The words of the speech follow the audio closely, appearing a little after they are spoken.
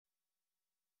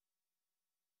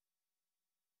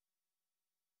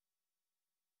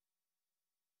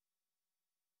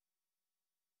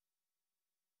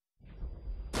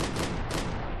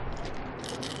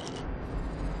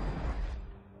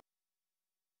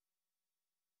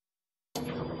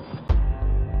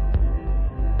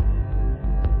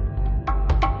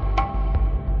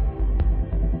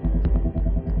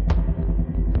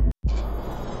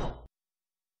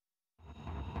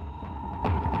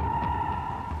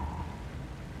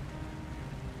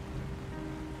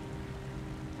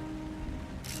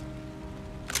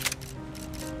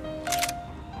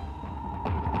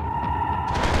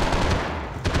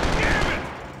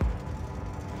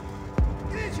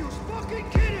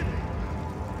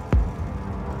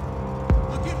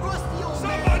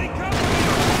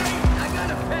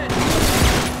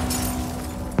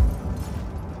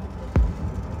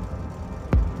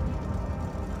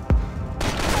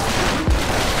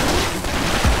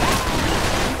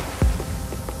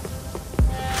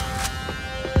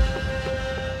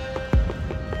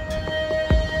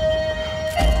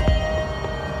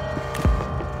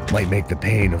Might make the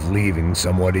pain of leaving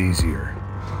somewhat easier.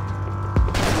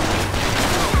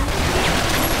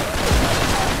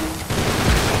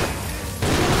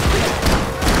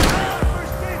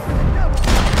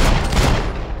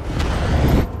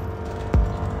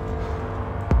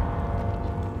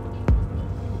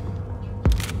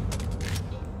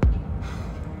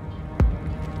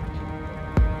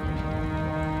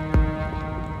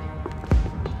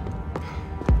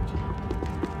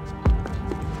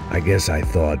 I guess I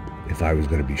thought if I was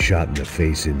going to be shot in the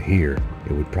face in here,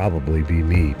 it would probably be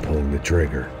me pulling the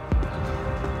trigger.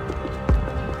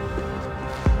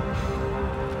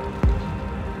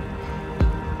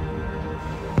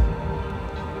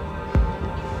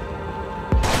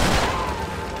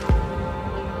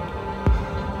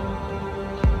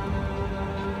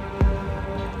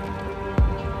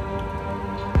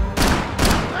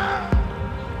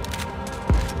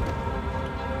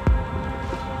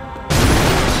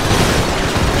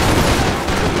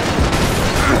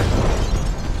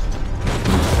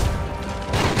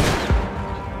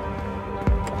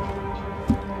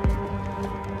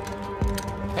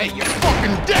 Hey, you're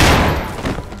fucking dead!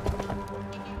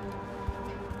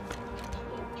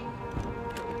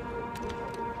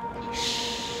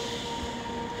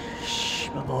 Shh,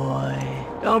 my boy.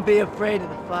 Don't be afraid of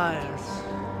the fires.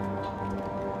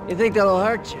 You think they'll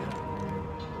hurt you?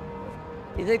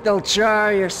 You think they'll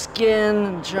char your skin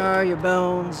and char your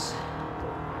bones?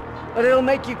 But it'll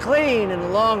make you clean in the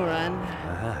long run.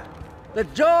 The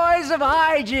joys of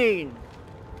hygiene!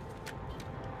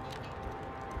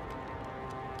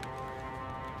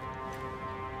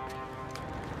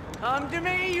 Come to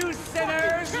me, you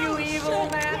sinners, you evil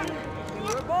men! You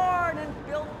were born in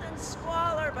filth and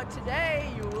squalor, but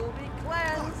today you will be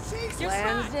cleansed.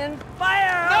 Cleansed in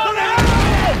fire!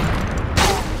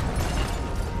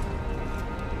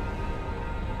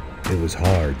 It was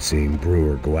hard seeing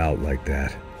Brewer go out like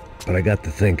that, but I got to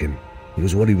thinking, it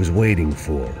was what he was waiting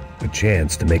for, a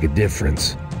chance to make a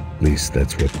difference. At least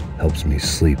that's what helps me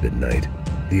sleep at night.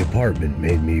 The apartment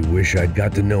made me wish I'd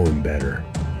got to know him better.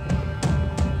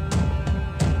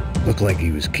 Looked like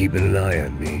he was keeping an eye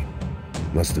on me.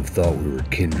 Must have thought we were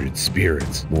kindred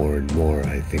spirits. More and more,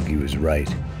 I think he was right.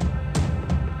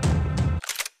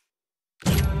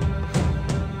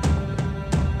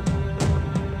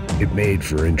 It made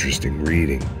for interesting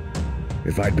reading.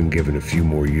 If I'd been given a few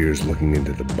more years looking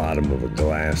into the bottom of a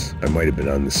glass, I might have been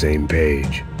on the same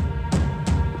page.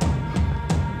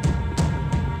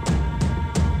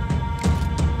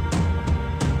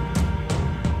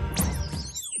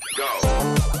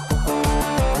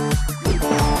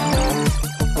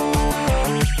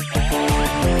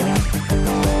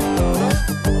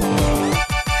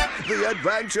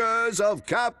 Adventures of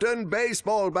Captain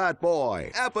Baseball Bat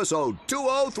Boy, episode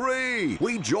 203.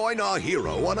 We join our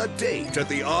hero on a date at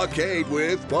the arcade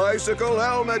with Bicycle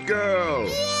Helmet Girl.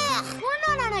 Yeah,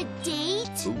 we're not on a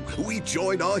date. We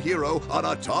join our hero on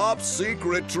a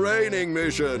top-secret training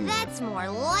mission. That's more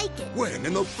like it. When,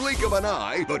 in the blink of an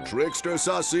eye, the trickster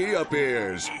Sassy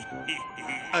appears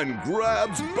and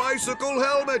grabs Bicycle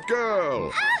Helmet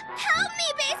Girl. Help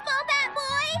me, Baseball Bat Boy!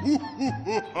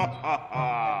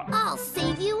 I'll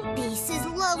save you. Bases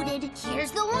loaded.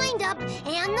 Here's the windup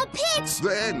and the pitch.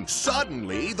 Then,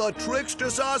 suddenly, the trickster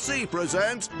Sassy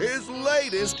presents his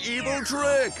latest evil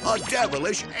trick, a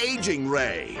devilish aging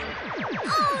ray.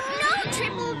 Oh, no,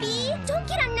 Triple B! Don't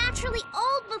get unnaturally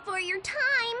old before your time.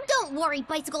 Don't worry,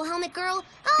 Bicycle Helmet Girl.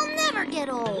 I'll never get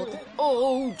old.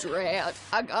 Oh, drat,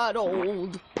 I got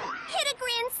old. Hit a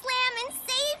grand slam and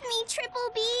save me, Triple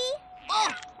B.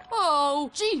 Oh,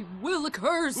 gee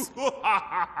willikers.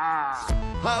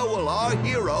 How will our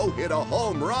hero hit a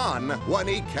home run when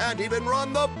he can't even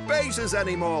run the bases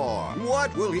anymore?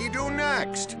 What will he do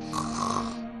next?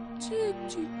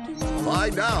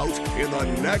 Find out in the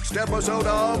next episode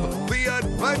of The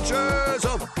Adventures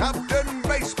of Captain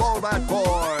Baseball Bat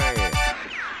Boy.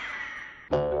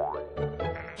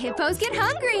 Hippos get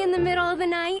hungry in the middle of the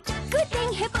night. Good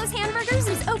thing Hippo's Hamburgers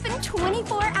is open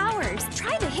 24 hours.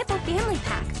 Try the Hippo Family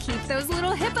Pack. Keep those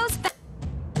little hippos fat.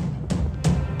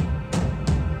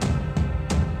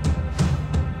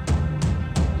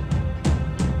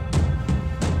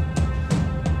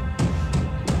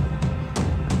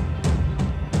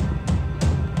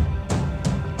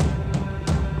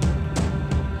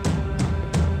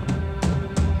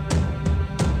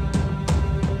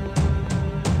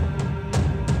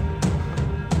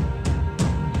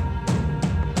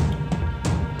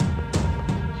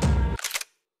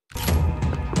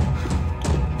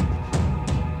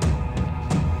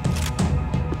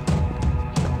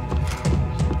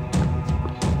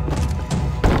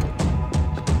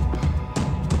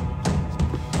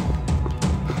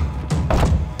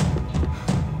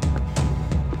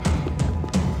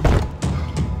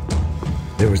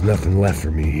 was nothing left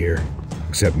for me here,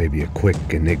 except maybe a quick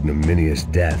and ignominious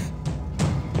death.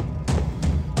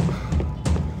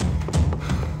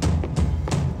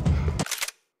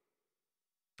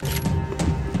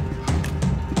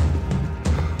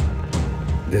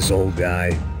 This old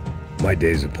guy, my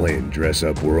days of playing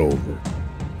dress-up were over.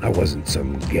 I wasn't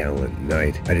some gallant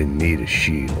knight. I didn't need a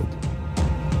shield.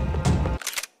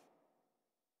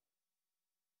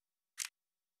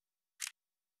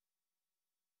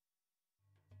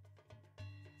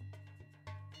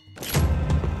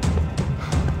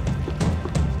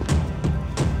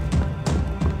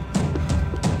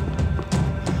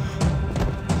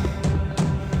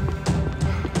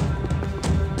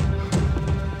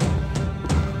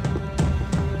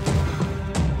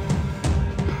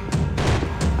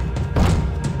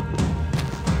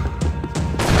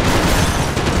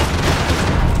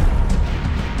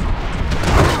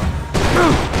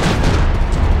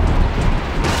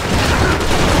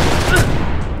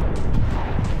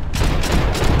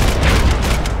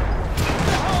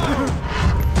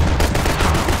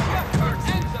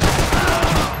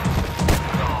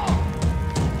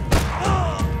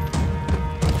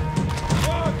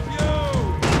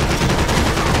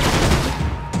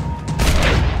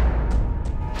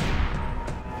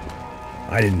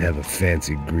 I didn't have a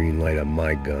fancy green light on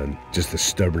my gun, just a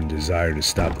stubborn desire to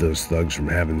stop those thugs from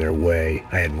having their way.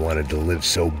 I had wanted to live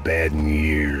so bad in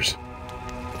years.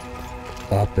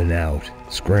 Up and out,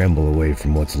 scramble away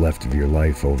from what's left of your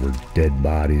life over dead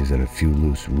bodies and a few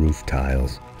loose roof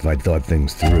tiles. If I'd thought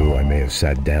things through, I may have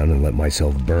sat down and let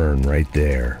myself burn right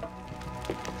there.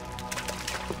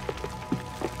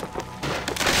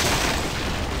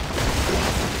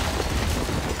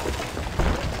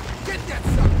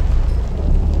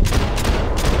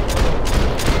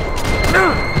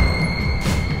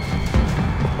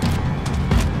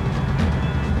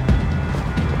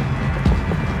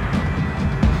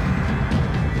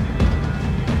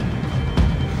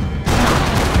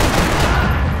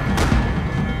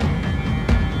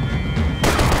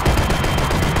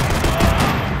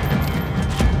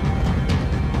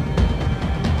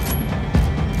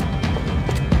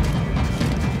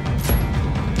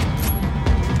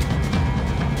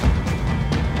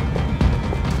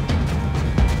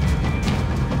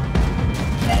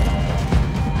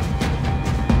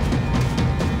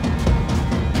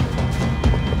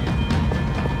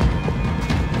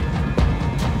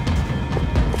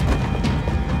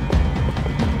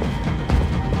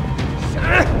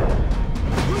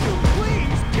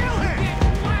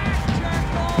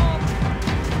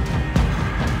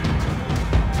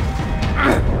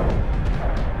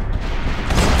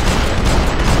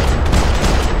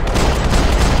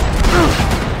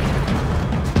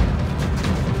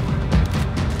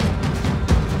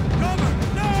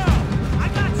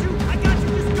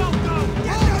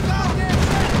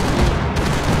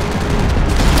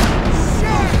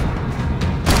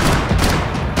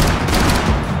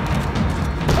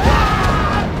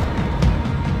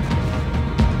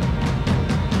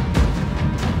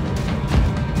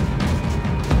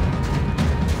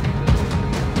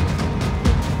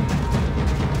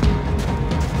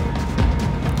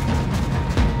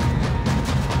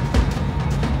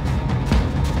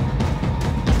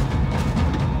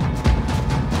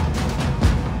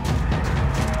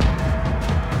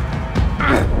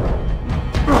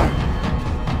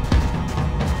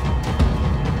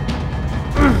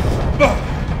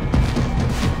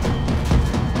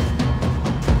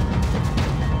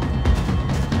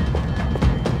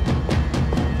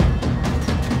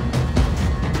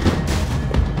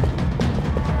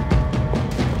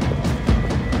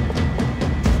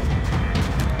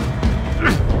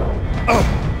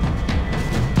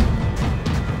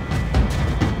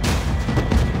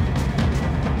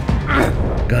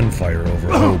 Gunfire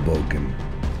over Hoboken.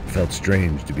 Felt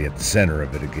strange to be at the center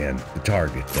of it again. The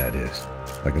target, that is.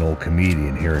 Like an old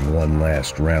comedian hearing one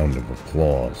last round of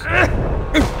applause.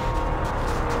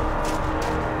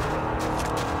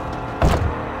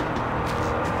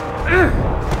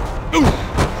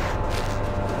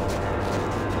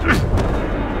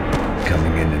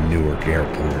 Coming into Newark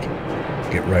Airport.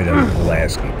 Get right under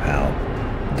Pulaski, pal.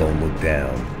 Don't look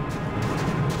down.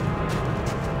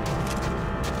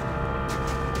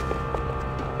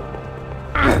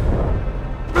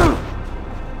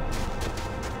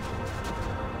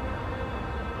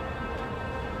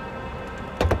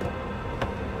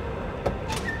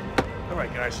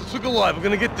 Guys, let's look alive. We're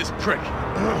gonna get this prick.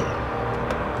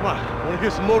 Come on, I wanna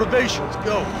hear some motivation. Let's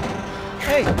go.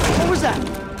 Hey, what was that?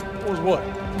 What was what?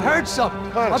 I heard something.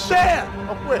 Kinda Up there!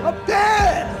 Up where? Up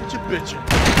there! What you bitching?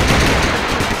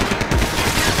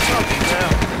 Up now.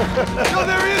 No,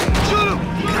 there he is! Shoot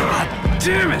him!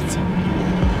 Damn it!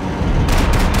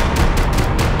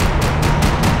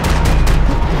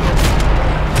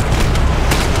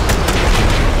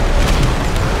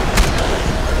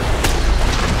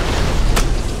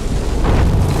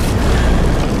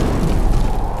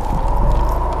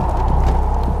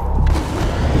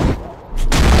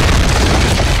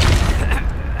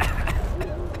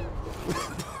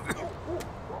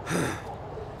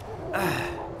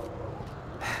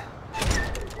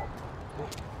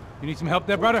 You need some help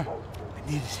there, brother? I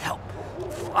needed help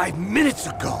 5 minutes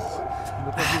ago. You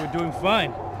look like you were doing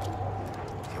fine.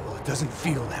 Yeah, well, it doesn't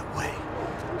feel that way.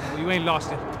 Well, you ain't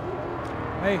lost it.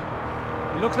 Hey,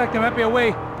 it looks like there might be a way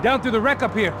down through the wreck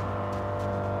up here.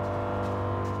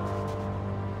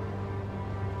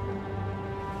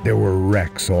 There were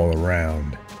wrecks all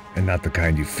around, and not the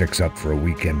kind you fix up for a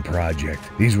weekend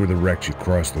project. These were the wrecks you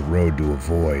cross the road to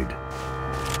avoid.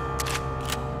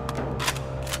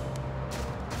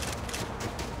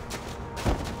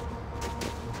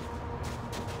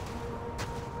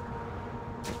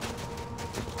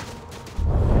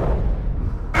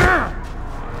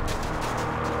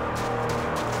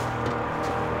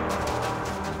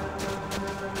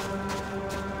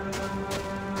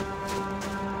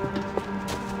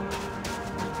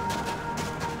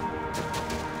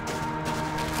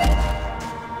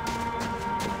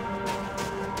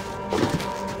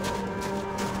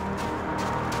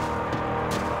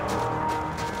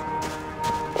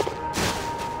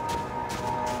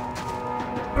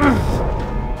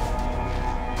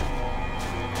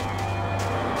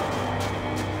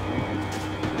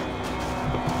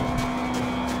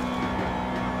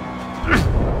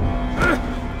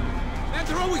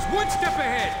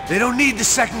 They don't need to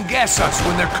second guess us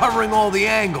when they're covering all the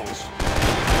angles.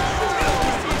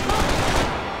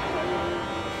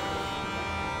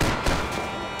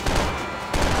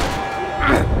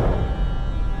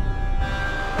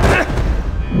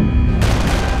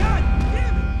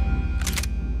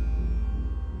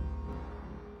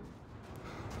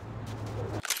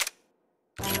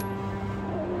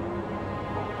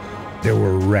 There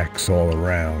were wrecks all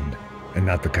around, and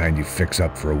not the kind you fix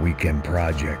up for a weekend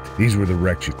project. These were the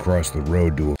wrecks you cross the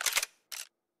road to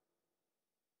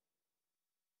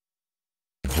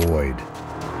avoid.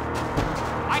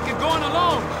 I could go on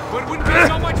alone, but it wouldn't be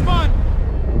so much fun.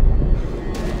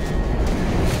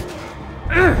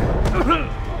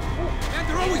 And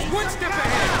they're always one step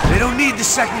ahead. They don't need to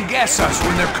second guess us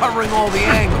when they're covering all the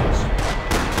angles.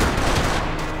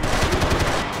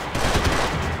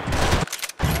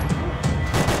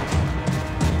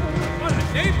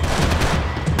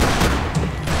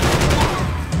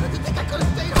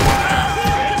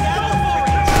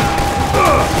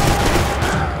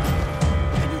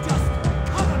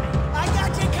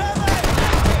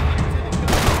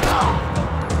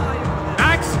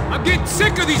 I'm getting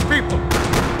sick of these people!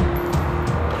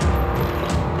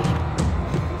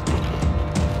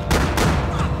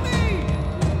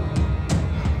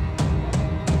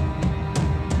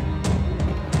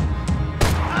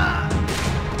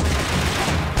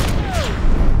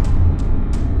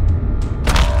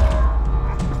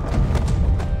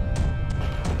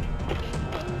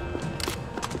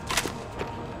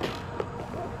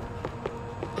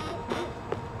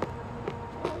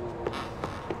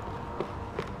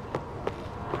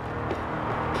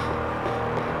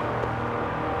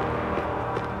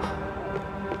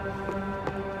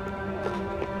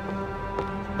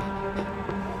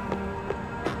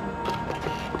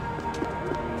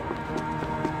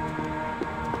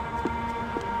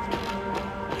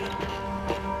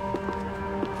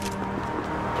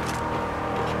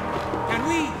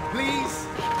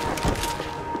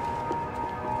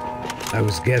 I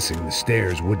was guessing the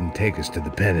stairs wouldn't take us to the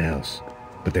penthouse,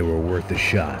 but they were worth a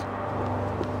shot.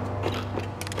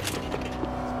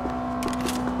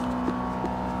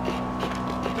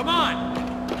 Come on!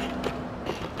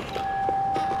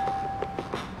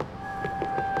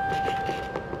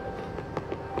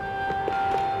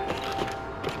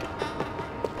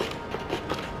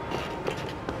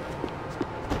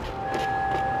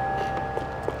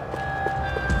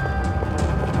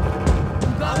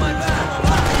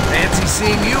 Fancy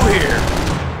seeing you here.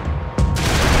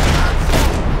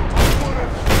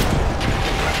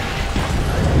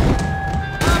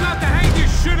 I'm about to hang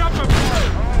this shit up and...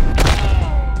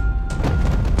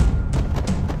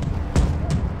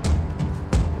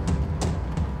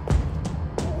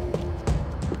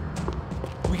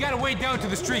 We gotta wade down to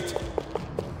the street.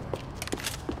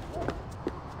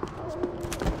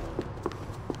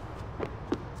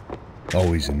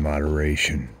 Always in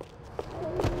moderation.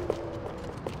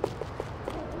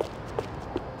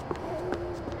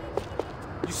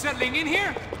 You settling in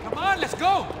here? Come on, let's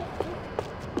go!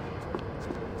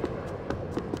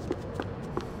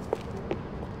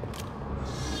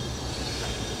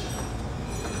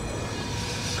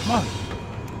 Come on.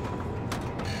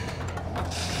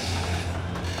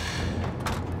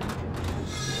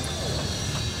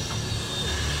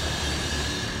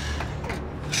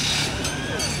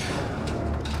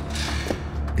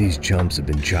 These chumps have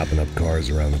been chopping up cars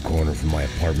around the corner from my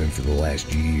apartment for the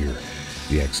last year.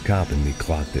 The ex-cop in me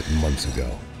clocked it months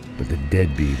ago, but the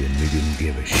deadbeat in me didn't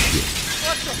give a shit.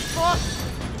 What the fuck?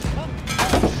 Oh,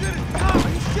 shit, it's coming!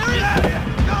 Are you serious? Get out of here!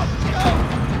 Go! Go!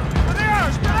 There they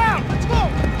are! Spread out! Let's go!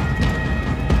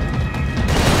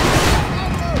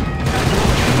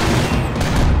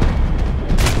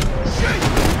 Shit!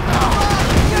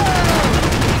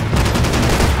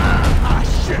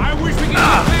 Shit! I wish we could get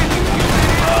a plan to kill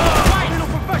that fight! Little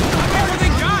professional!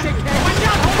 Everything done! Watch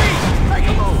out, homie! Take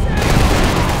him over!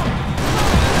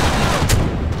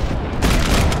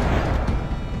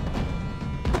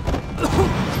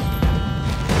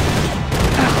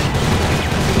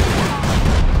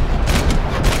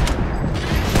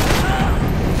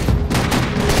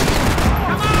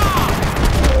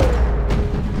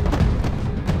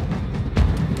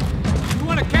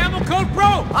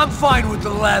 I'm fine with the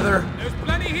leather. There's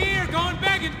plenty here, going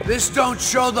begging. This don't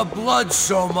show the blood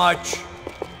so much.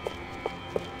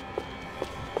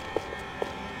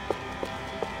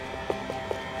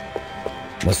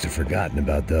 Must have forgotten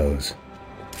about those.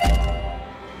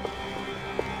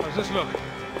 How's this look?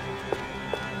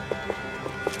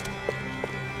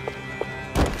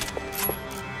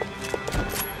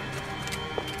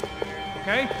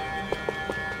 Okay.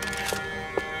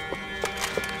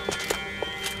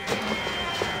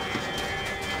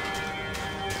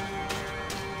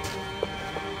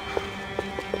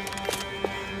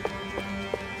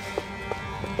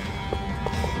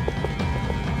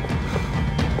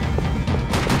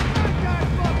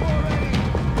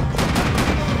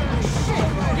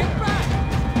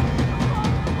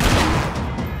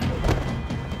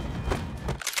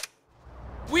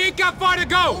 We ain't got far to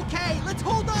go! Okay, let's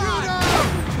hold on! Shoot him!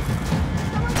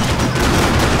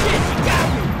 Shit, she got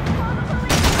me!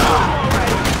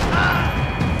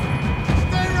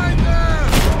 Stay right there!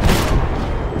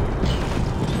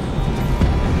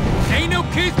 Ain't no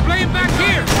kids playing back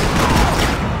here!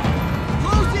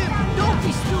 Close him! Don't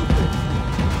be stupid!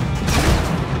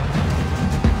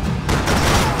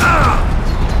 I'm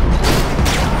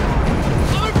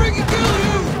gonna freaking kill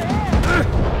you!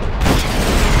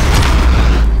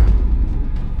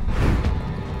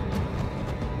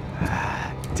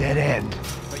 Dead end.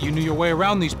 But you knew your way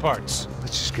around these parts.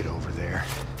 Let's just get over there.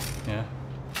 Yeah?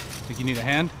 Think you need a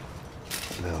hand?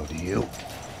 No, do you?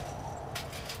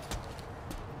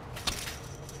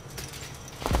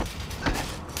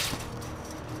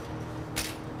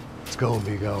 Let's go,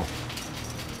 amigo.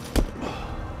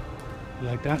 You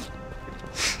like that?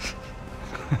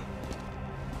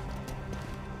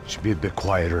 Should be a bit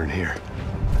quieter in here.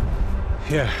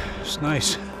 Yeah, it's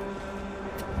nice.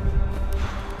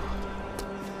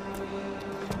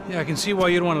 Yeah, I can see why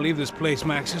you'd want to leave this place,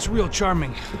 Max. It's real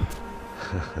charming.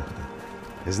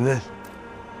 Isn't it?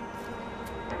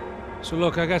 So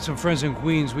look, I got some friends in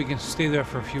Queens. We can stay there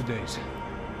for a few days.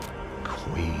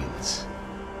 Queens.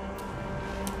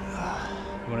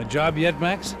 You want a job yet,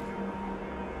 Max?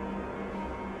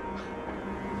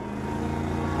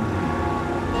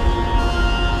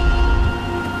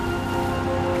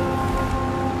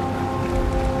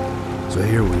 So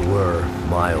here we were,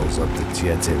 miles up the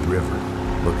Tiete River,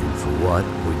 looking for what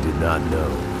we did not know.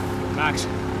 Max.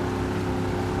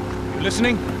 You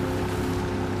listening?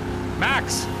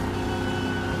 Max!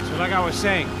 So like I was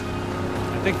saying,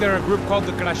 I think they're a group called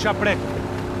the Crashapre.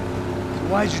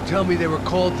 Why'd you tell me they were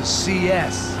called the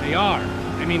CS? They are.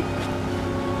 I mean,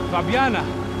 Fabiana,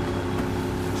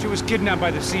 she was kidnapped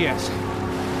by the CS.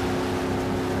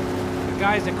 The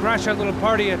guys that crashed that little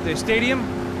party at the stadium,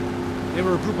 they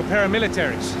were a group of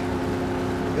paramilitaries.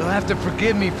 You'll have to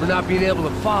forgive me for not being able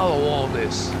to follow all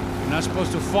this. You're not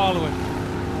supposed to follow it.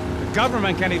 The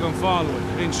government can't even follow it.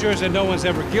 It ensures that no one's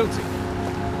ever guilty.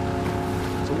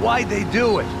 So why'd they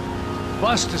do it?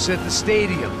 Bust us at the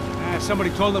stadium. Somebody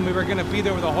told them we were gonna be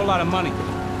there with a whole lot of money.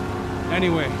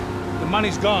 Anyway, the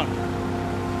money's gone.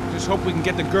 Just hope we can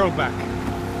get the girl back.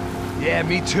 Yeah,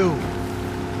 me too.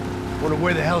 Wonder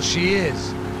where the hell she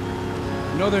is.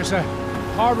 You know, there's a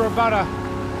harbor about a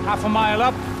half a mile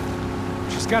up.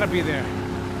 She's gotta be there.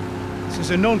 This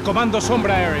is a known Comando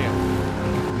Sombra area.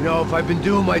 You know, if I'd been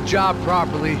doing my job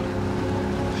properly,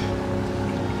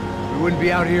 we wouldn't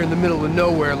be out here in the middle of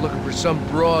nowhere looking for some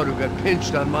broad who got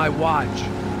pinched on my watch.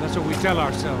 That's what we tell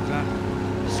ourselves, huh?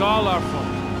 It's all our fault.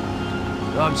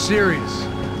 No, I'm serious.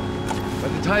 By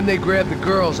the time they grabbed the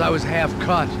girls, I was half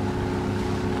cut.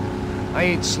 I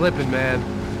ain't slipping, man.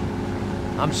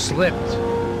 I'm slipped.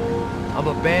 I'm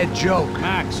a bad joke.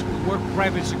 Max, we work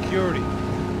private security.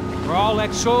 We're all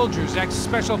ex-soldiers,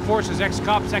 ex-special forces,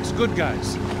 ex-cops, ex-good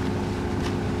guys.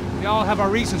 We all have our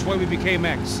reasons why we became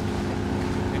ex.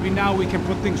 Maybe now we can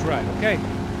put things right, okay?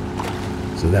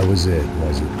 So that was it,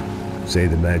 was it? Say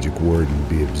the magic word and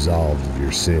be absolved of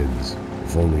your sins.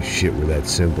 If only shit were that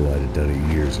simple, I'd have done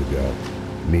it years ago.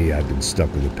 Me, I've been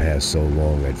stuck in the past so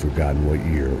long I'd forgotten what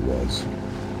year it was.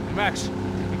 Hey, Max,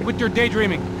 quit your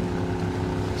daydreaming.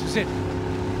 This is it.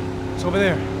 It's over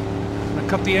there. I'm gonna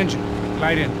cut the engine.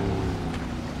 Glide in.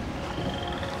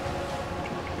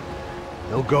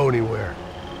 Don't go anywhere.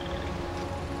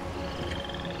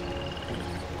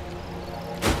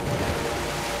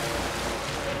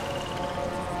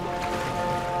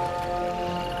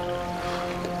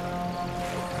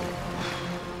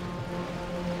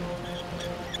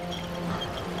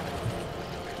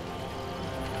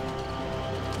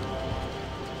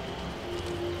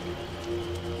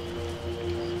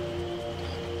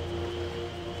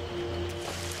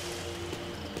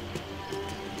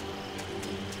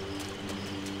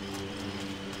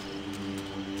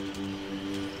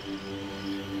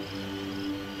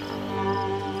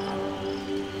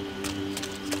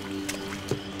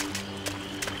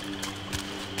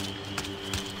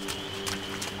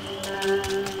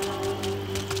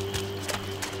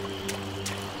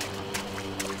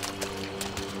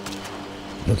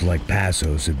 Looked like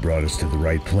Passos had brought us to the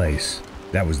right place.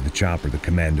 That was the chopper the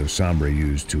Commando Sombra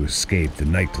used to escape the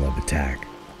nightclub attack.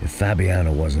 If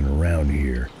Fabiana wasn't around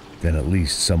here, then at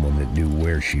least someone that knew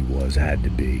where she was had to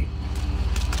be.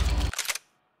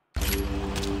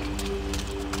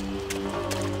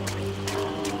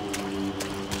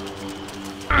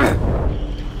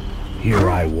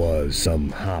 Here I was, some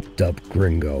hopped-up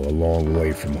gringo a long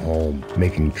way from home,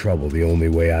 making trouble the only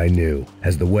way I knew.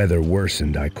 As the weather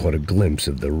worsened, I caught a glimpse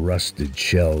of the rusted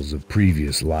shells of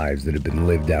previous lives that had been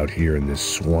lived out here in this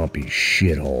swampy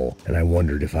shithole, and I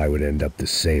wondered if I would end up the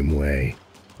same way,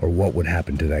 or what would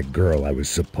happen to that girl I was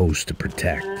supposed to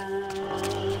protect.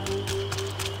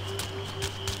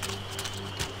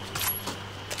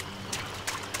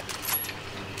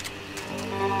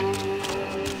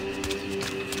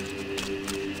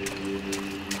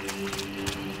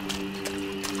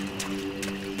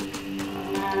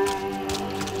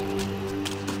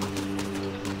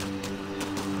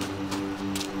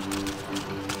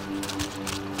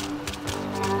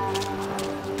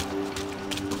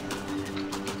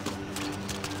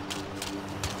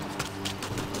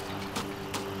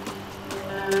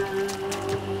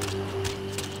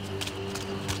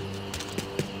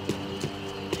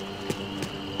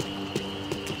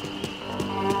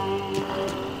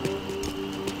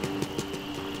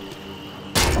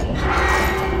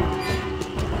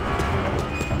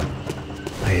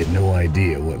 I had no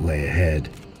idea what lay ahead,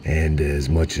 and as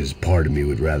much as part of me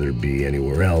would rather be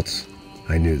anywhere else,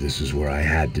 I knew this was where I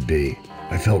had to be.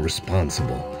 I felt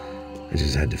responsible. I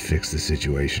just had to fix the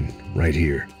situation, right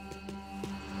here.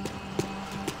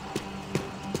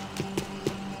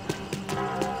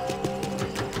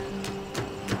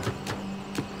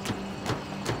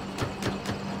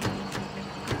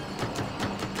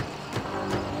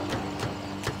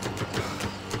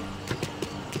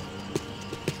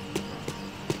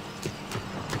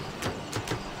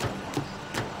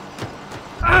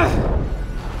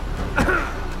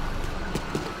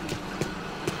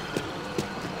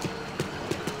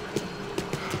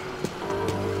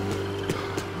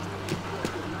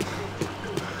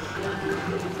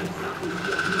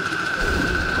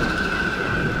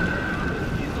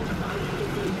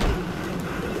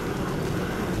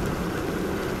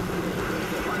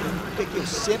 Eu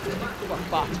sempre fico a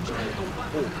parte de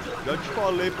Já te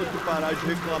falei pra tu parar de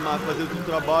reclamar, fazer do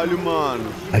trabalho,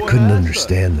 mano. I couldn't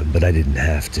understand them, but I didn't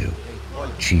have to.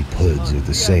 Cheap hoods are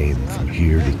the same from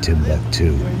here to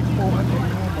Timbuktu.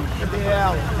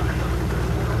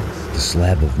 The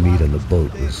slab of meat on the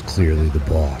boat was clearly the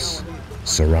boss.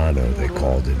 Serrano, they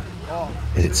called him.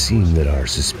 And it seemed that our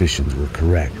suspicions were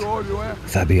correct.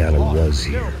 Fabiana was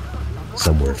here,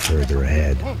 somewhere further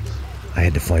ahead. I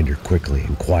had to find her quickly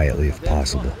and quietly if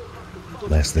possible.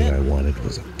 Last thing I wanted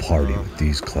was a party with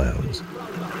these clowns.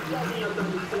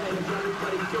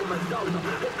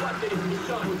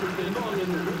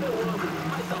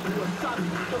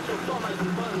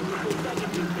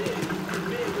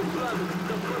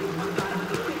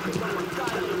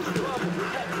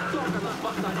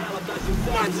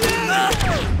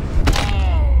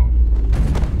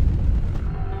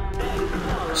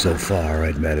 So far,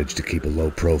 I'd managed to keep a low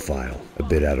profile, a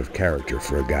bit out of character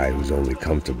for a guy who's only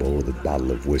comfortable with a bottle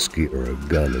of whiskey or a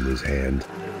gun in his hand.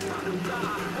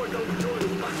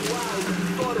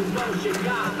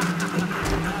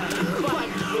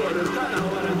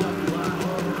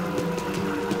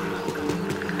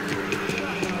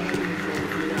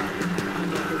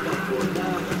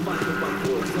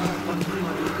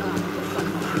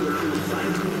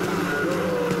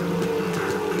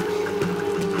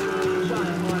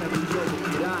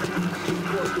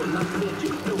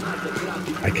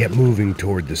 I kept moving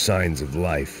toward the signs of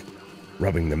life,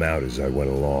 rubbing them out as I went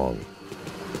along.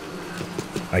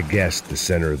 I guessed the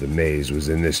center of the maze was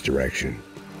in this direction.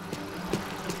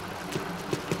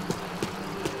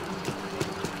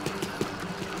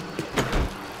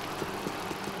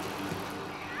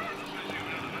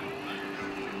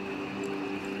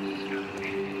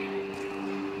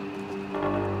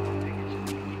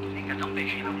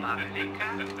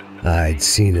 I'd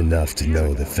seen enough to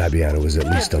know that Fabiana was at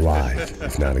least alive,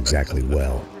 if not exactly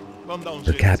well.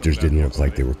 Her captors didn't look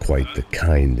like they were quite the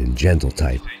kind and gentle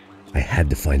type. I had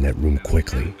to find that room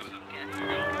quickly.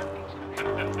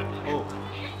 Oh,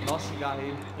 nossa cigarro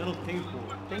aí. Eu não tenho, pô.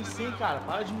 Tem sim, cara.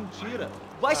 Para de mentira.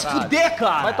 Vai se fuder,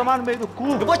 cara. Vai tomar no meio do cu.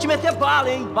 Eu vou te meter bala,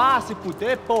 hein. Vá se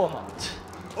fuder, porra.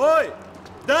 Oi,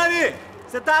 Dani,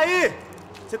 você tá aí?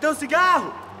 Você tem um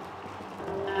cigarro?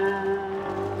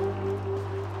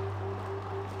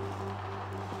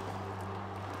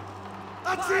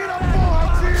 Atira,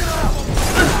 porra, atira!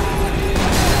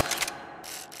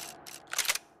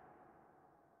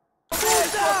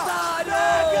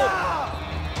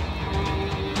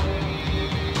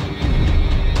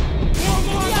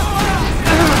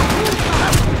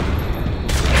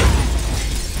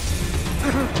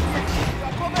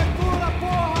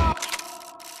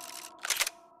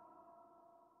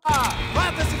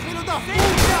 Mata esse filho da puta!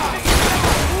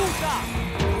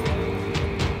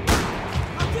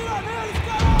 Atira neles,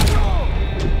 caralho!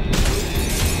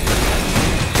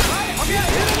 Atira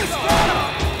neles, cara!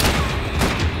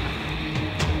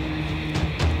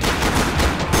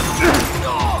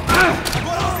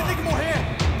 Agora você tem que morrer!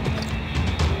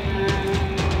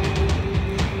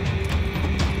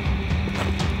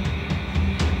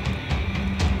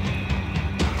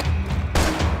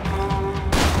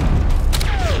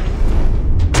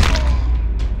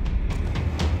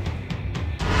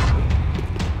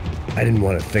 I didn't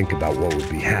want to think about what would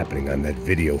be happening on that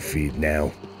video feed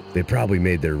now. They probably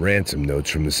made their ransom notes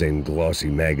from the same glossy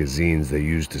magazines they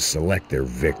used to select their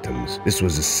victims. This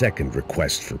was a second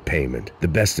request for payment. The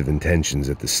best of intentions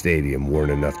at the stadium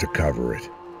weren't enough to cover it.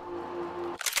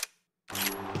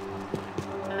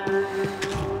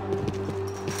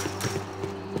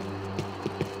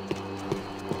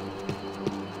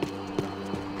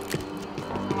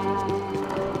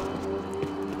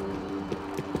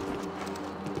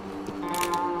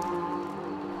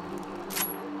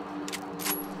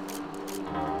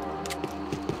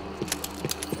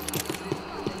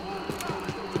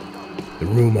 The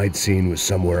room I'd seen was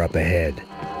somewhere up ahead.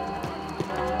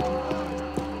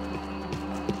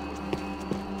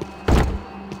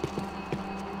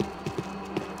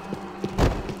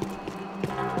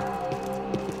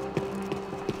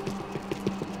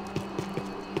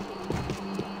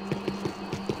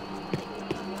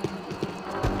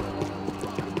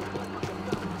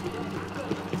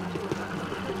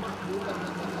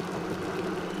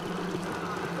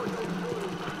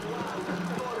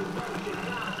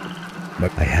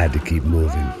 But I had to keep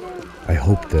moving. I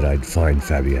hoped that I'd find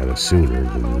Fabiana sooner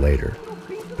than later,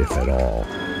 if at all.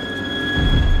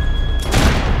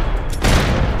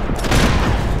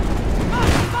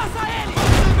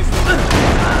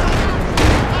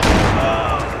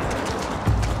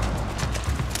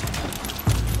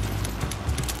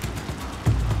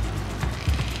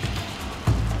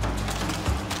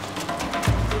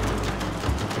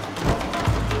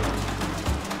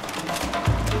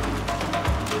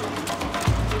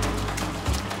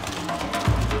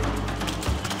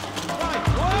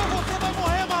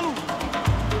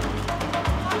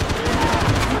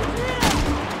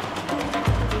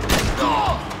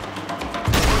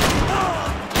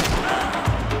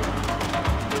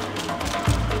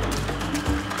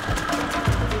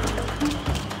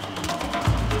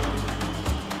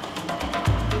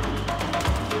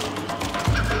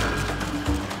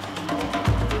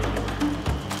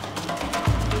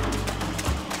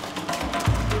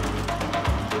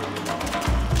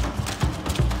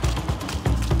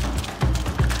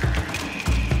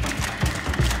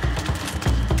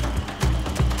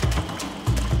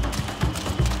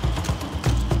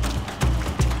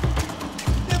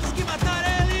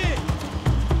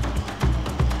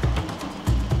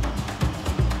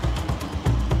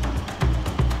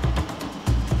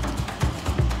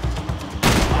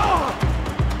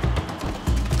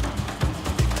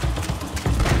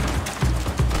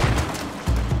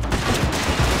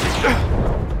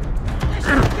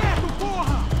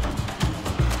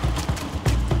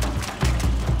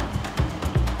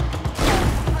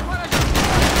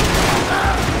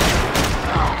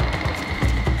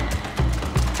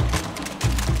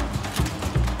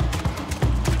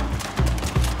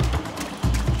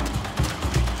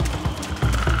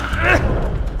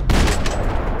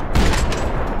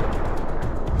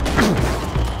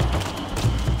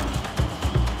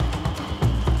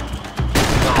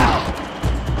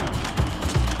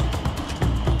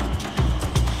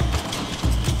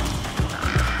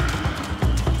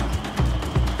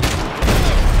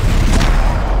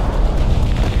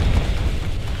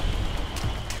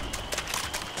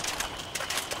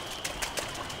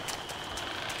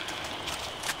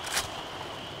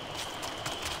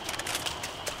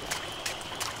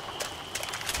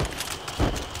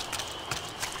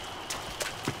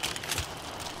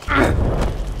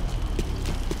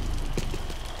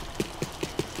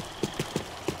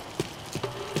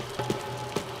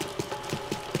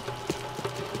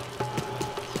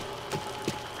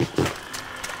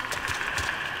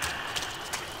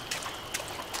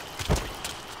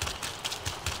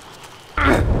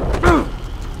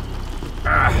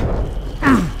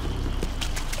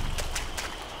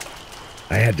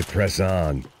 had to press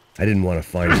on. I didn't want to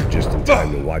find her just in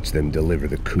time to watch them deliver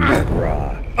the coup de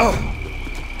grace.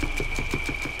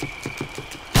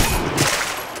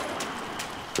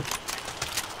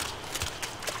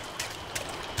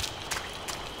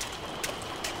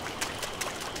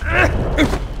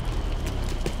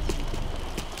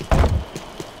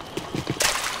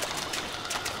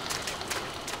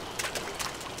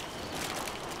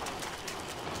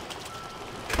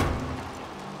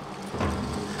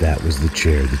 That was the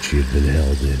chair that she had been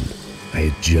held in. I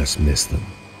had just missed them.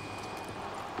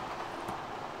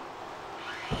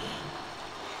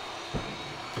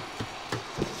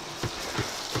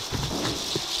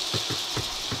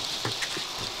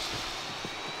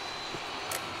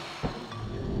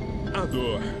 A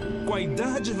dor. Com a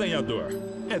idade vem a dor.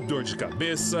 É dor de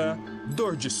cabeça,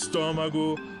 dor de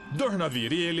estômago, dor na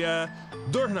virilha,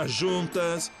 dor nas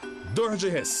juntas, dor de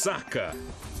ressaca.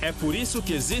 É por isso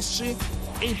que existe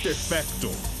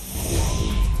Interfectum.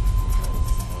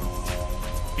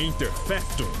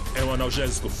 Interfectum é um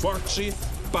analgésico forte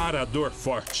para a dor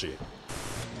forte.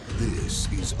 This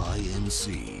is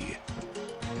INC.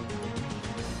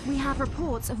 We have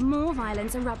reports of more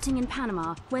violence erupting in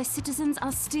Panama, where citizens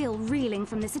are still reeling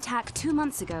from this attack 2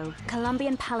 months ago.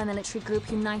 Colombian paramilitary group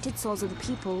United Souls of the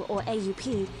People, or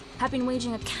AUP, have been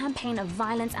waging a campaign of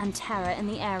violence and terror in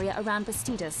the area around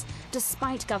Bastidas,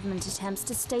 despite government attempts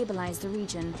to stabilize the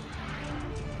region.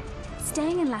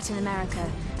 Staying in Latin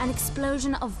America, an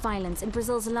explosion of violence in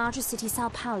Brazil's largest city, Sao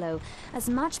Paulo, as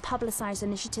much publicized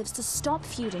initiatives to stop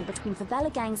feuding between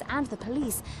favela gangs and the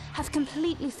police have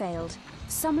completely failed.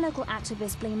 Some local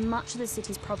activists blame much of the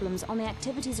city's problems on the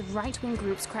activities of right-wing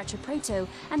groups Creche Preto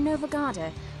and Nova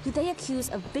Garda, who they accuse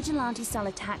of vigilante-style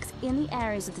attacks in the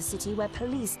areas of the city where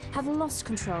police have lost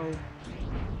control.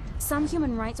 Some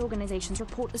human rights organizations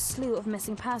report a slew of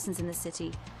missing persons in the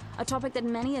city, a topic that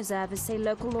many observers say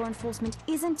local law enforcement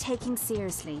isn't taking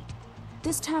seriously.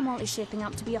 This turmoil is shaping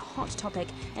up to be a hot topic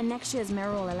in next year's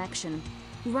mayoral election.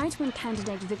 Right-wing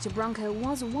candidate Rodrigo Branco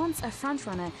was once a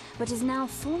frontrunner, but is now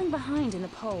falling behind in the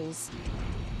polls.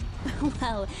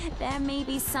 Well, there may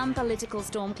be some political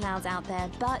storm clouds out there,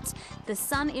 but the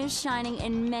sun is shining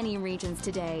in many regions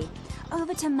today.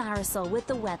 Over to Marisol with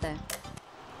the weather.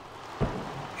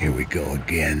 Here we go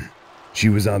again. She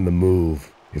was on the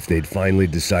move. If they'd finally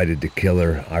decided to kill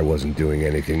her, I wasn't doing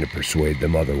anything to persuade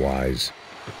them otherwise.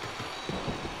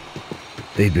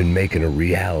 They'd been making a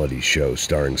reality show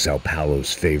starring Sao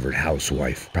Paulo's favorite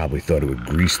housewife. Probably thought it would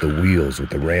grease the wheels with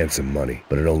the ransom money,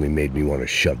 but it only made me want to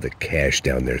shove the cash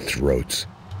down their throats.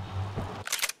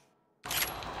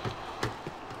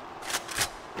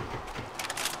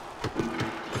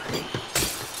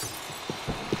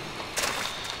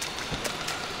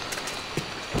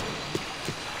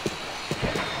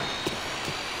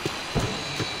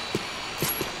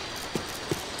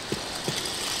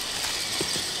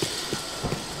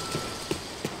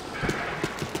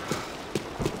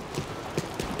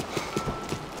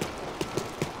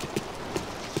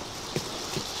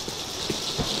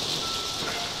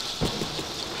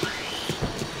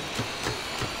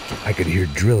 I could hear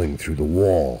drilling through the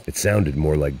wall. It sounded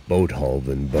more like boat hull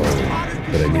than bone,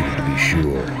 but I needed to be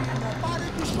sure.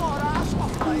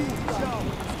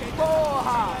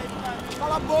 Porra!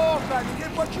 Cala a boca!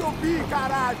 Ninguém pode te ouvir,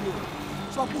 caralho!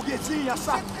 Sua burguesinha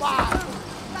safada!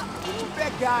 Vou te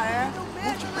pegar, é?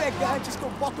 Vou te pegar antes que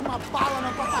eu boto uma bala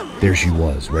na tua cabeça! There she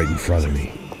was, right in front of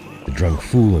me. The drunk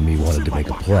fool in me wanted to make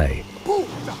a play.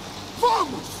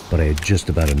 But I had just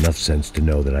about enough sense to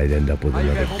know that I'd end up with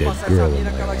another dead girl in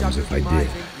my arms if I did.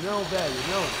 Não, velho,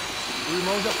 não. O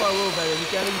irmão já falou, velho, ele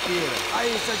quer ela inteira.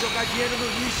 Aí, você vai jogar dinheiro no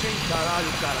lixo, hein?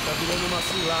 Caralho, cara, tá virando uma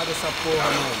cilada essa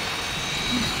porra, mano.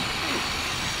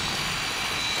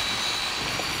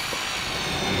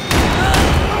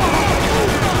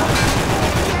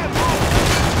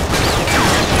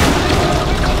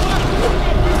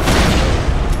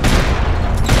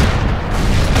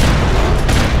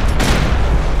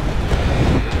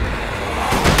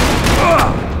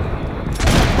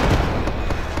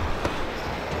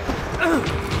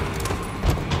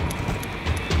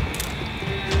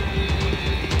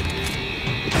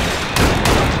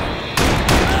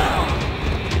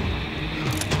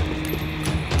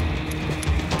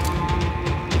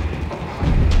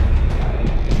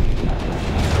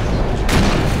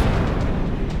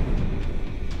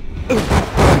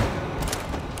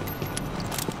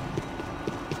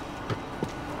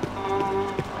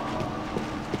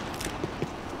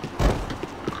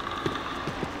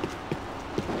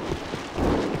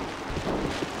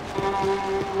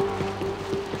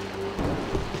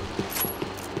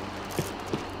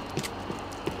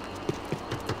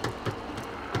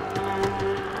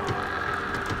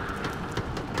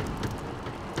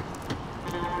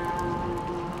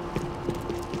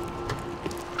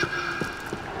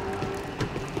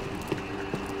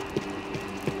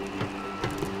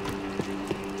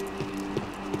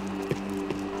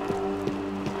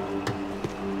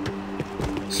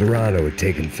 Serrano had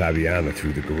taken Fabiana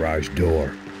through the garage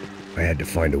door. I had to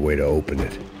find a way to open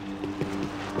it.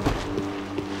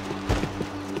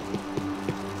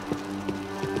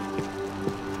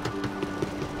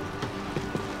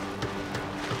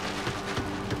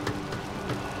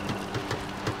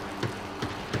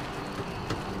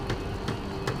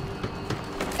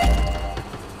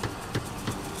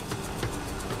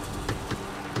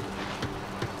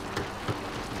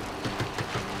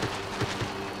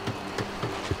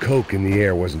 Coke in the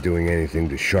air wasn't doing anything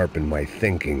to sharpen my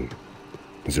thinking.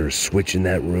 Was there a switch in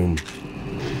that room?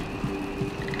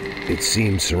 It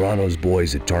seemed Serrano's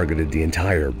boys had targeted the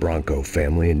entire Branco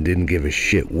family and didn't give a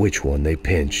shit which one they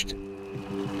pinched.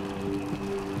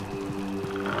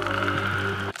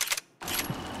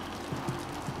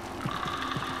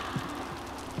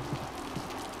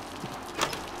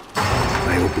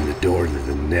 I opened the door to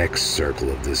the next circle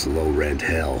of this low-rent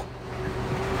hell.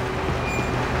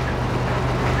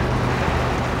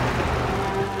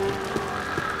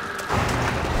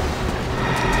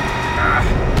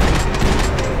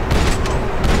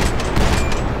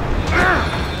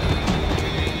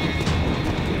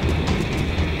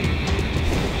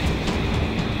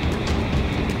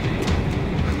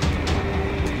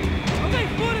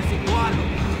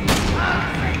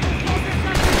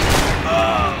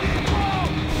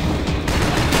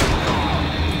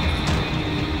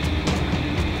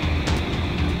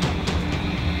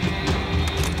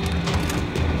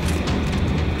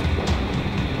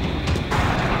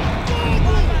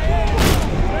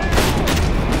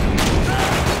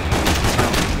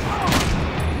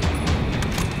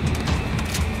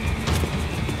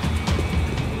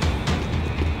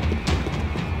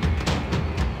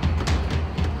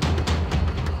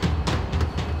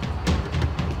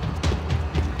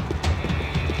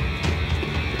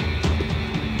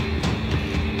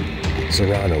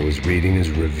 Serrano was reading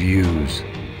his reviews.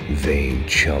 Vain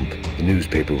chump. The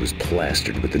newspaper was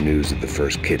plastered with the news of the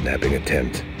first kidnapping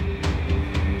attempt.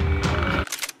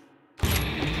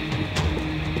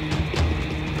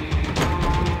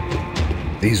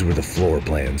 These were the floor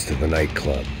plans to the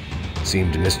nightclub.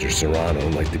 Seemed to Mr. Serrano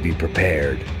like to be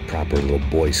prepared. Proper little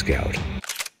Boy Scout.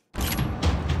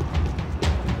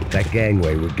 That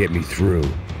gangway would get me through.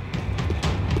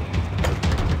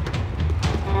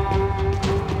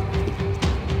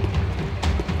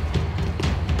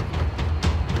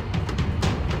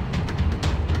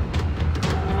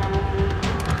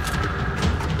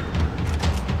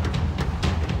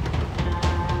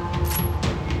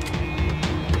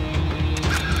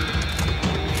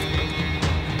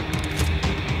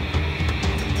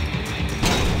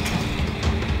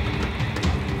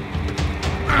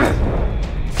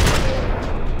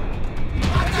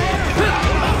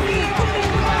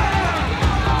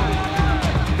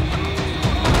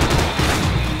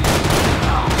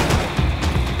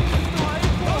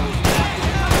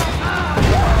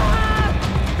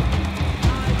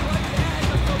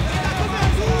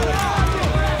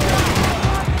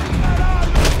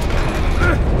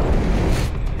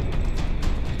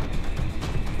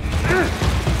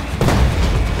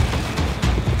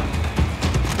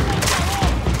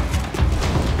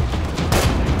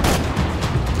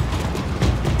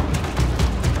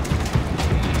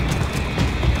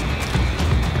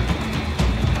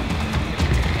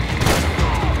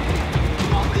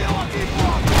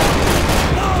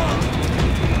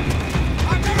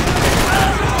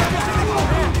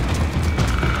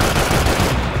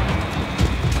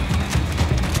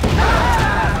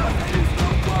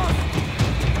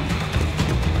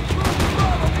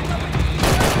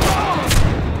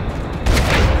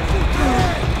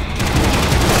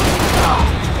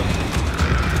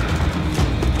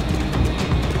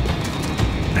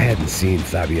 Seen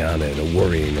Fabiana in a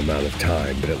worrying amount of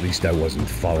time, but at least I wasn't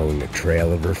following a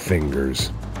trail of her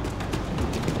fingers.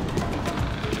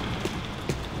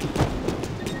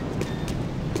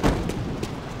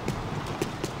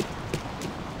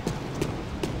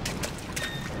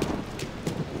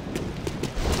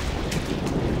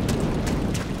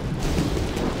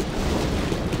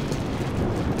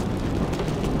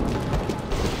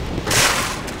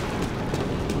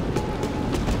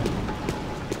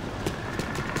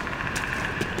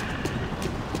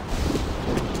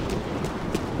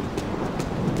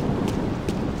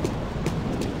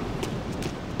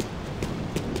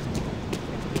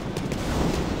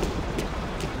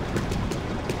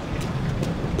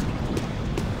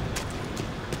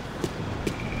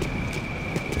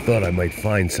 Thought I might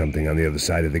find something on the other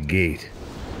side of the gate.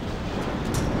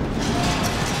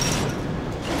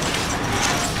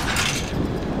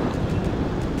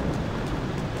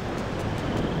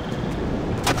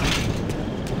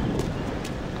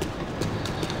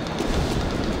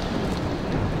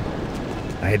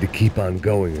 had to keep on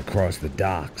going across the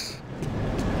docks.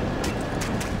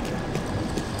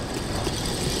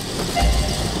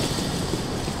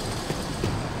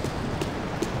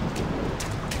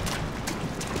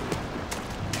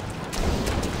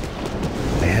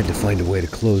 I had to find a way to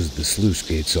close the sluice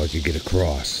gate so I could get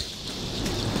across.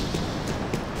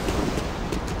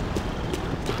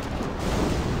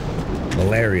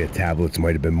 Malaria tablets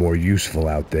might have been more useful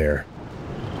out there.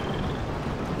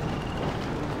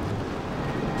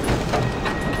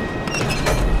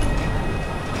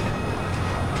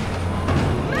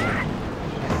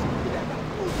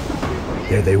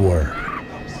 There they were.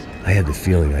 I had the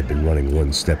feeling I'd been running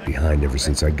one step behind ever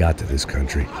since I got to this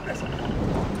country.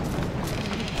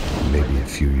 Maybe a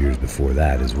few years before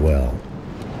that as well.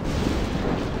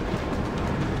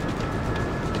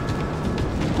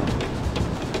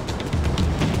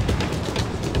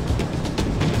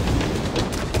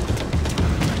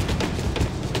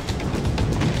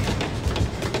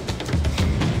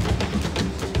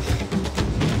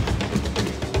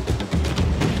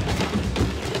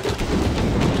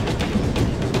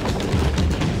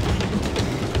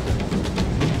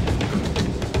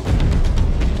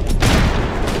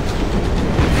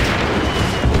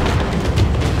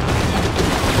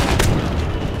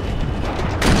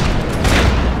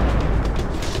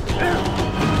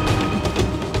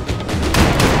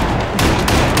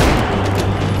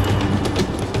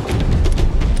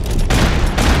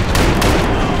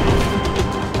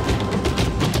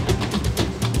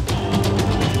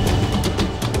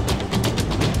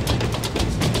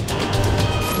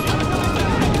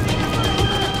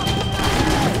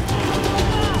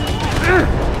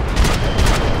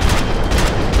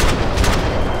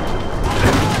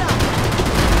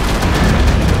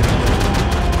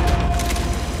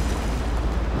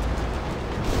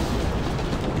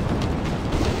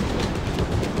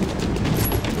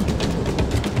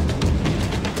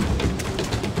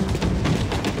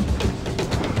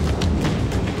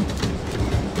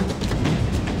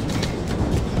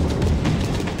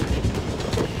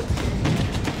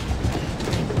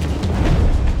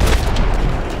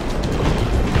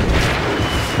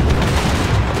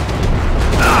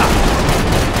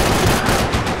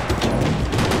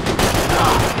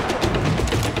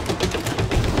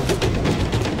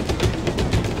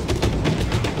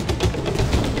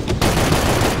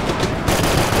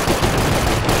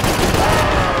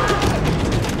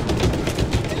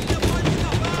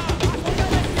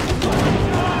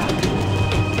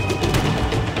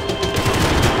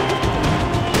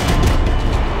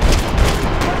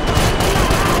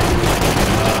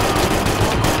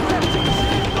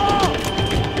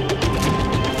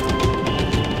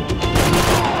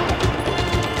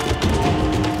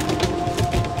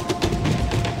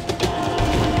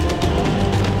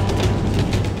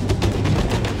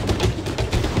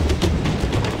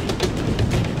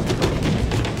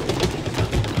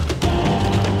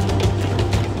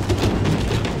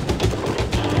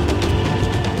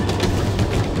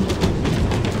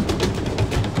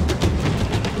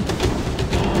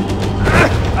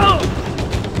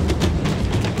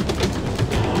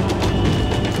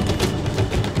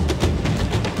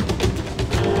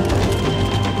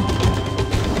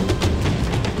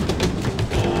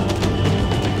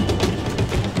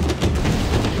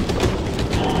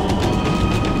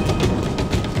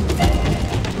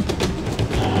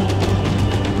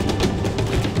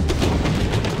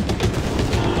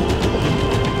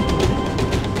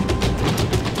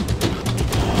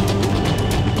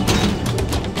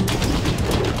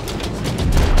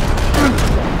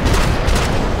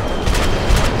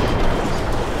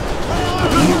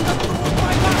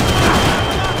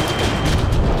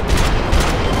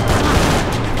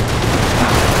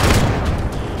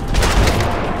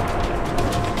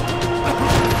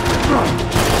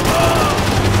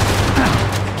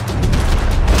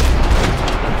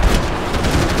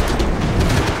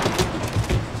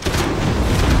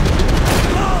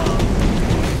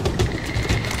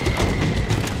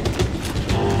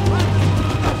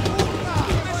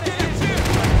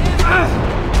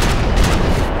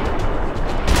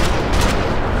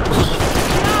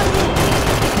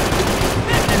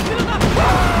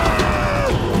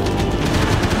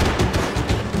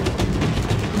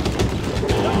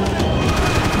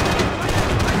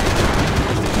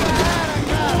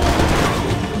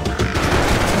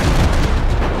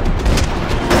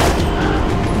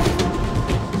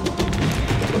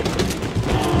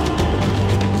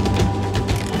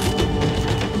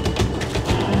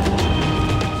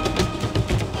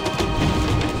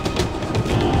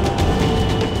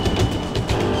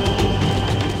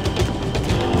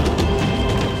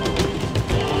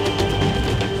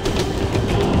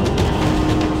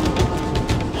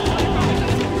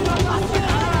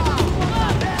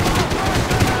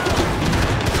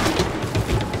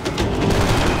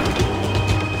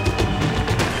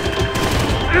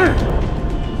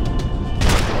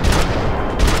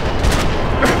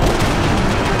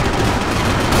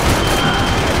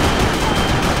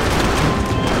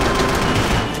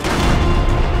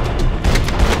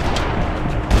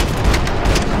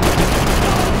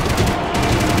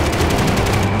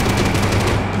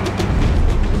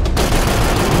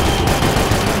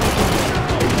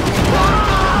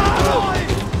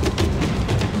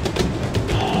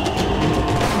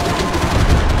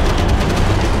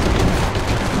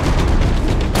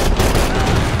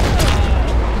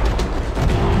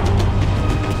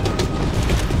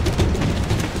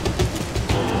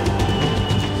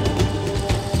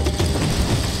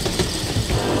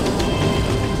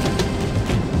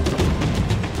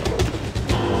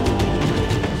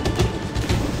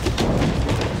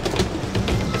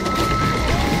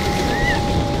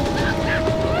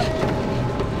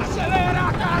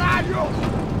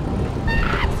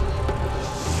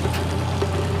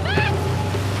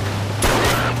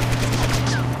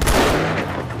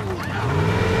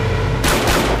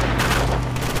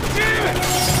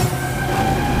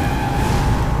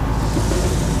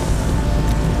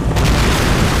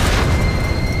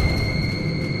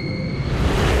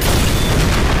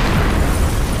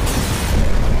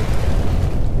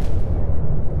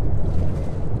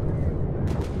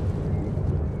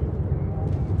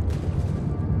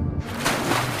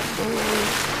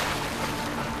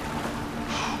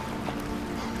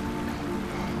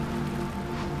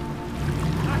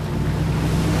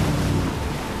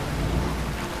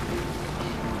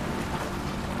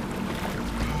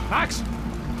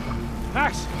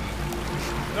 Max!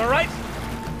 You alright?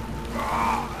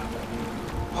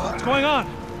 What's going on?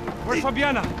 Where's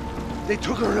Fabiana? They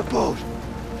took her in a boat.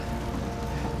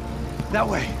 That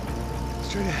way.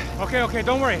 Straight ahead. Okay,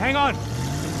 don't worry. Hang on.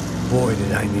 Boy,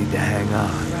 did I need to hang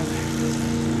on.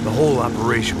 The whole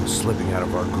operation was slipping out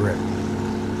of our grip.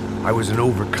 I was an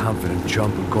overconfident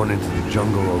jumper going into the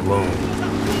jungle alone.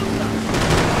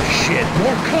 Shit,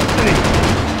 more company!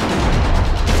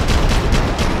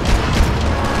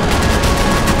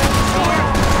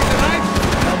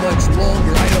 How much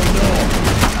longer, I don't know.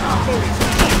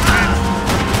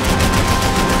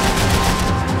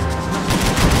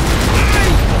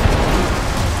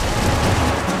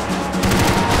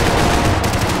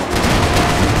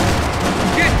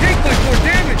 Can't take much more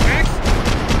damage, Max!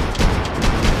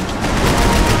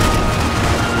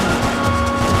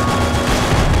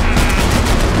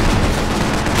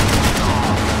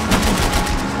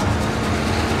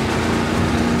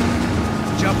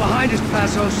 Jump behind us,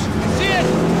 Passos. See it!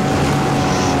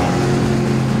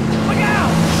 Look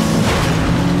out!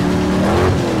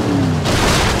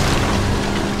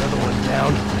 Another one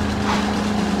down.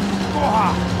 Porra!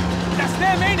 That's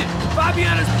them, ain't it?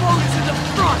 Fabiana's boat is in the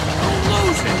front. Don't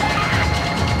lose it!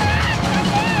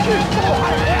 Porra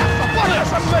essa? Bora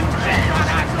essa caralho!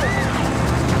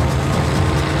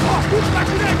 Ó, puxa pra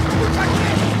direita, puxa pra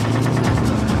direita!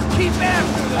 Keep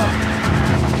after them!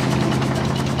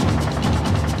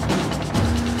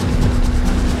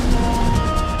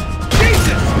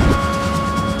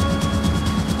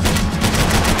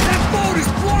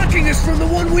 Us from the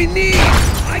one we need!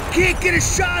 I can't get a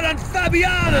shot on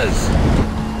Fabiana's!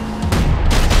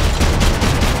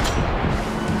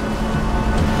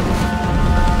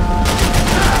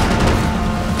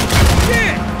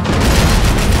 Shit!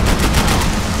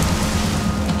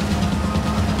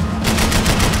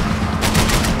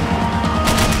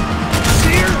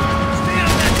 See her? Stay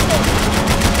on that boat!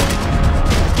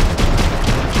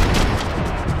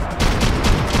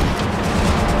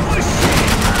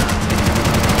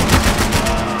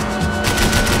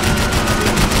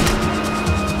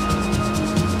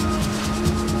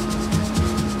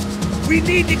 We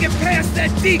need to get past that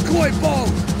decoy boat!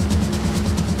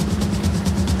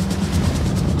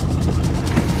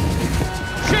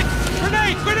 Shit!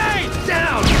 Grenade! Grenade!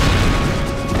 Down!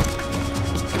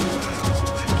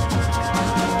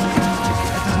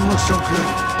 That doesn't look so good.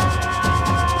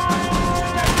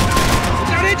 We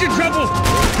got engine trouble!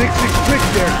 Fixing quick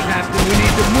there, Captain. We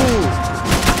need to move.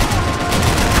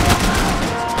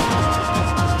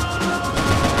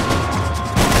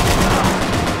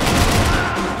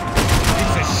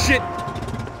 Shit!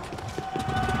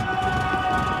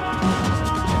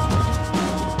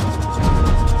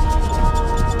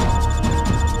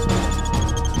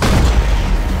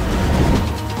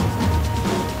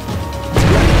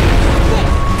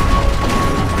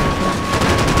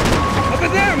 Over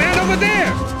there, man, over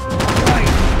there! Right.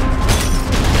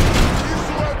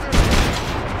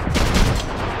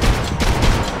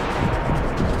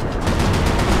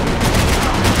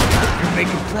 You're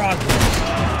making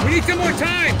progress. We need some more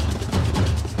time!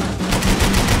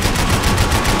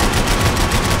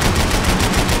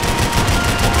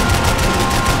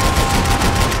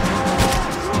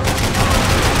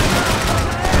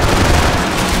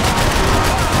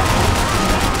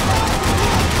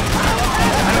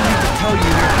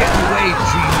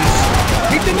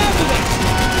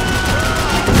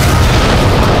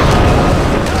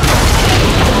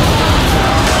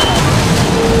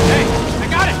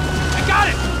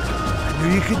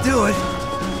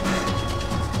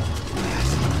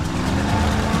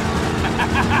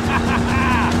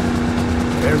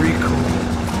 Very cool.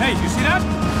 Hey, you see that?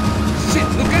 Shit,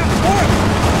 look out for it!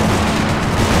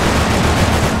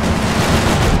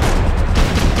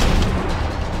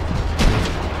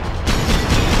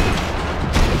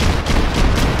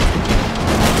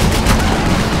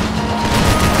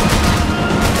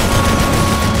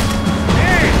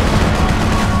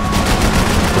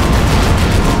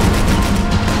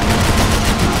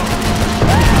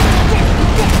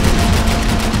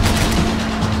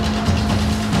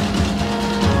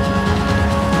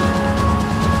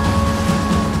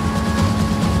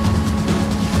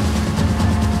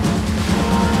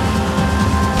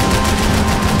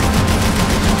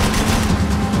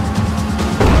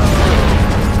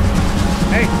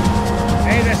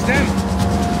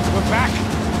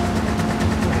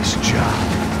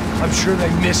 I'm sure they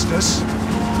missed us.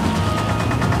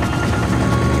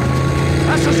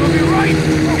 That's us on your right!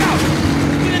 Look out!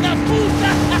 Get in that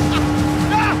puta!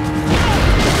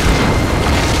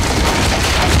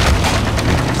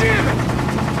 Damn it!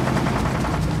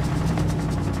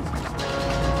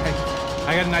 Hey, I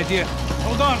got an idea.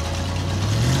 Hold on.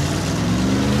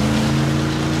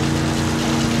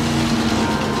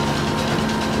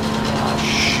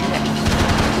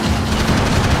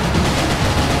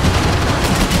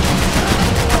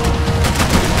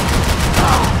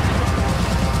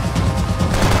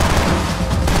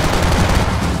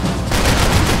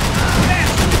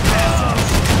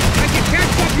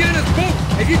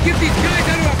 If you get these guys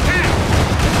out of our path!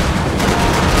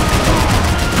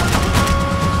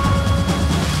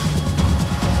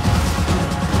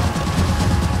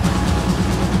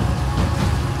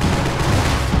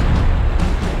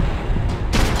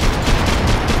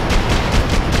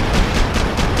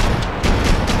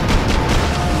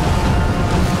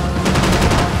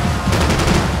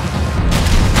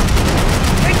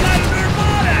 They got an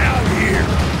armada out here!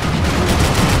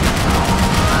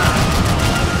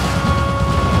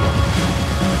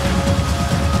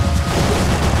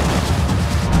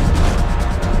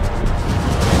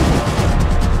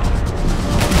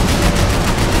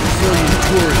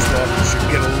 Tourist office should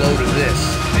get a load of this.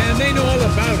 And they know all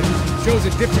about it. Shows a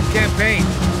different campaign.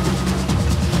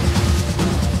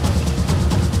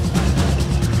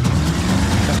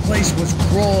 The place was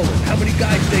crawling. How many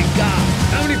guys they got?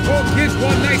 How many poor kids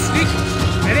want nice sneakers?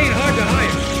 It ain't hard to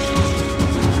hire.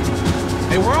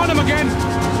 Hey, we're on him again.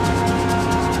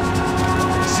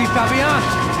 See Fabiana?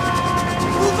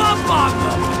 Move up,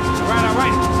 Marco! All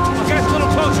right. I'll get us a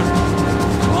little closer.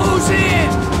 Close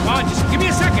in! Come on, just give me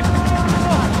a second.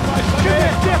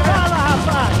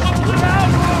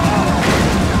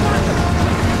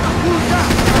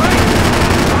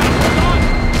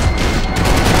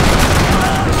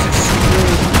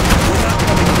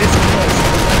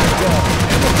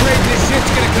 This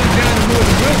shit's gonna come down to more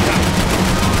than willpower.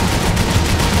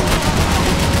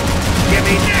 Get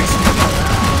me next!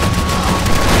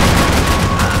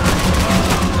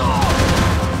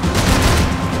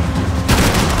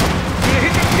 Gonna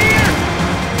hit the pier!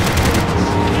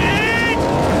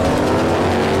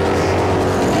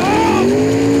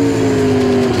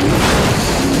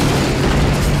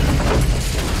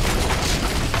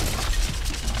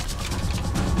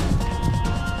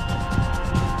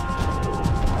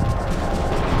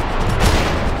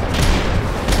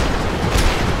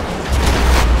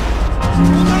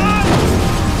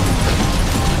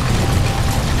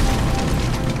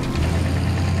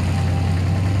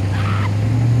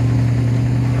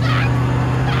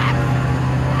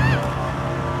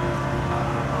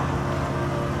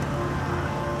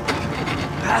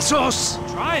 Passos!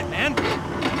 Try it, man.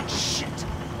 Shit.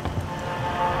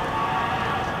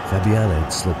 Fabiana had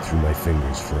slipped through my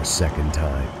fingers for a second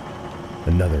time.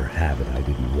 Another habit I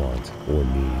didn't want or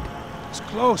need. It's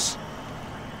close.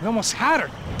 We almost had her.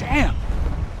 Damn.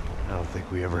 I don't think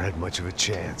we ever had much of a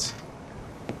chance.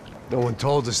 No one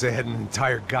told us they had an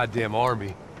entire goddamn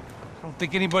army. I don't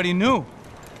think anybody knew.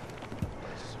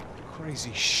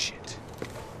 Crazy shit.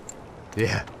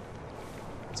 Yeah.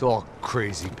 It's all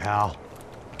crazy, pal.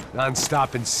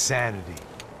 Non-stop insanity.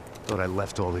 Thought I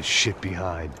left all this shit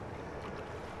behind.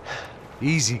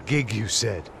 Easy gig, you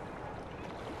said.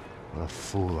 What a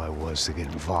fool I was to get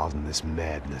involved in this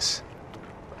madness.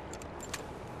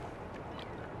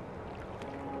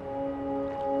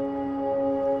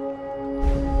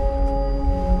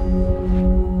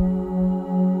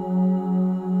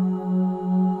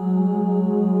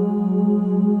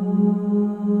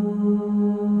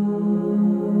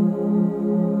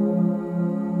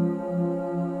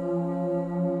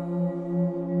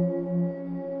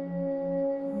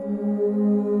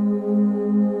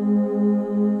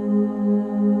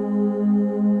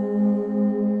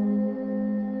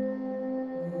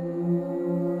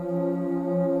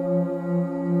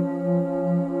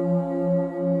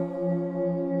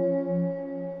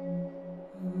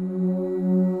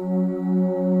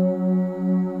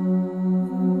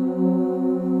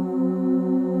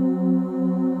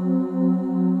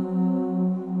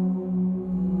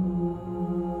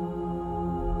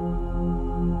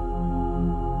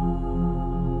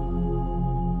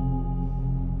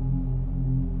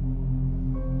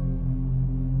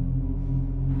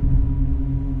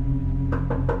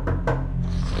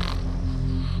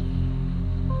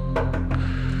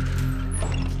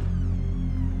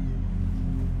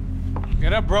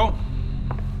 Get up, bro.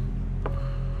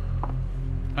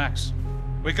 Max.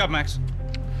 Wake up, Max.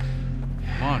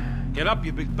 Come on. Get up,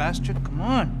 you big bastard. Come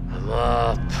on. I'm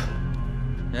up.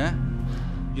 Yeah?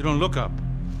 You don't look up.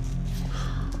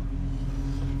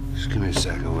 Just give me a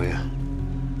second, will you?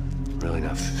 Really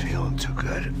not feeling too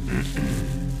good.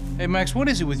 Hey, Max, what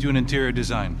is it with you and interior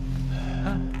design?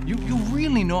 Huh? You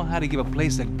really know how to give a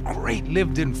place a great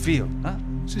lived-in feel, huh?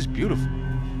 This is beautiful.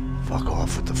 Fuck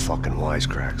off with the fucking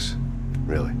wisecracks.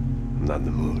 Really, I'm not in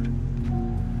the mood.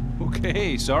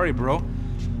 Okay, sorry, bro.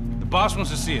 The boss wants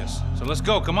to see us, so let's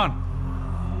go, come on.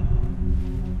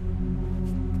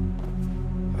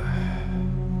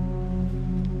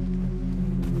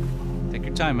 Take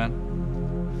your time, man.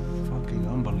 Fucking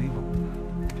unbelievable.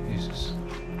 Jesus.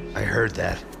 I heard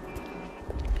that.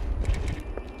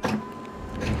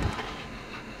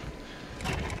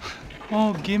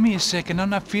 Oh, give me a second. I'm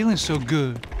not feeling so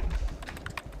good.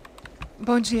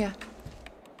 Bom dia.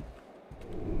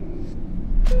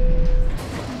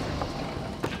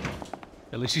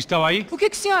 Alice estava aí? O que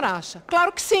o senhor acha?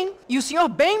 Claro que sim. E o senhor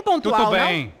bem pontual, Tudo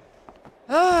bem.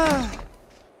 não? Ah.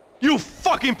 You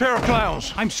fucking pair of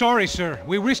clowns! I'm sorry, sir.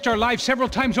 We risked our lives several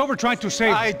times over trying to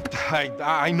save...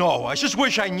 I know. I just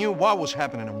wish I knew what was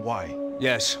happening and why.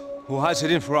 Yes. Who has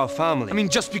it in for our family? I mean,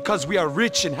 just because we are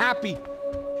rich and happy?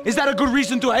 Is that a good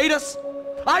reason to hate us?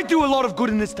 I do a lot of good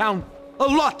in this town. A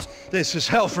lot! This is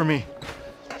hell for me.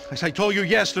 As I told you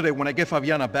yesterday, when I get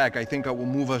Fabiana back, I think I will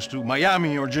move us to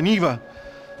Miami or Geneva.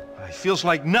 It feels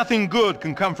like nothing good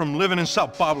can come from living in Sao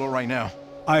Paulo right now.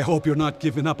 I hope you're not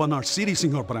giving up on our city,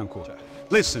 Senor Branco.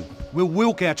 Listen, we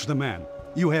will catch the man.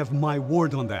 You have my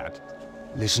word on that.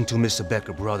 Listen to Mr.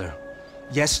 Becker, brother.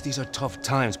 Yes, these are tough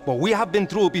times, but we have been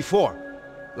through it before.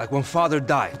 Like when Father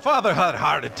died. Father had a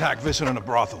heart attack visiting a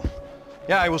brothel.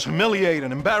 Yeah, it was humiliating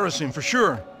and embarrassing for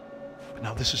sure. But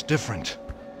now this is different.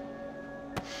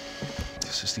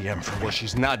 This is the end for me. Well,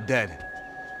 she's not dead.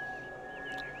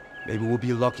 Maybe we'll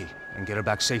be lucky and get her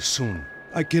back safe soon.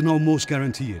 I can almost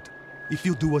guarantee it, if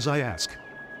you do as I ask.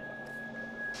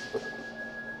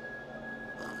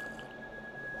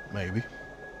 Maybe.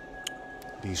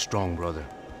 Be strong, brother.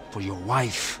 For your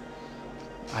wife.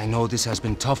 I know this has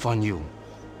been tough on you,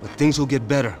 but things will get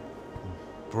better.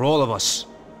 For all of us.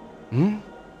 Hmm?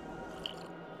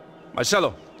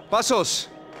 Marcelo, pasos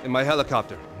in my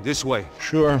helicopter. This way.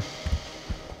 Sure.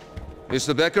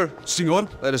 Mr. Becker? Senhor?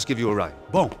 Let us give you a ride.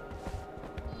 Bom.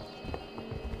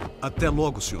 Até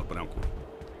logo, Senhor Branco.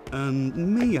 And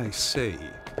may I say,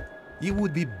 you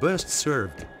would be best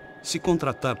served se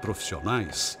contratar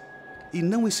profissionais e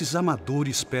não esses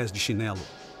amadores pés de chinelo.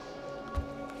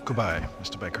 Goodbye,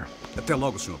 Mr. Becker. Até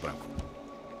logo, Senhor Branco.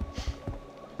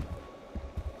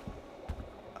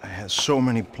 I had so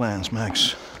many plans,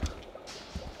 Max.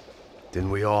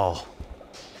 Didn't we all?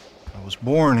 I was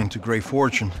born into great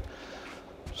fortune.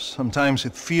 Sometimes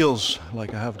it feels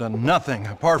like I have done nothing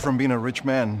apart from being a rich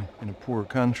man in a poor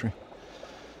country.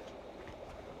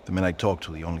 The men I talk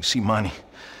to, they only see money.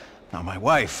 Now my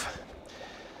wife,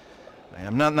 I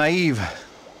am not naive.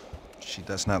 She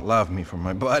does not love me for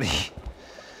my body.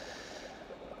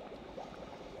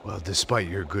 Well, despite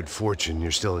your good fortune,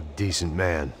 you're still a decent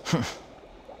man.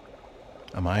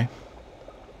 Am I?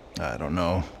 I don't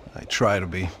know. I try to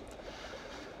be.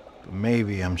 But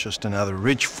maybe I'm just another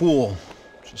rich fool,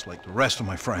 just like the rest of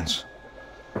my friends.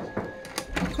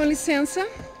 Com licença.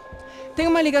 Tem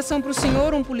uma ligação para o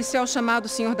senhor, um policial chamado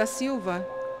Senhor da Silva.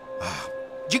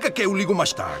 Diga que eu ligo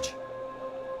mais tarde.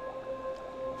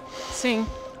 Sim.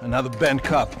 Another band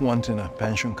cop wanting a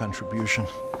pension contribution.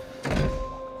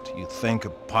 Do you think a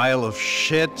pile of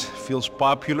shit feels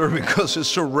popular because it's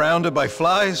surrounded by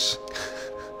flies?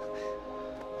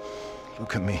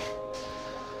 Look at me.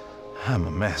 I'm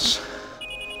a mess.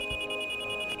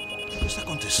 O que está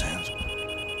acontecendo?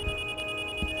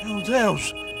 Meu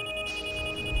Deus!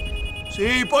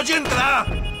 Sim, pode entrar!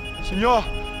 Senhor,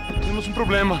 temos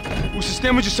problema. O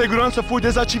sistema de segurança foi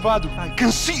desativado. I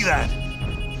can see that.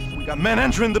 We got men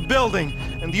entering the building,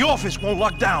 and the office won't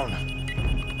lock down.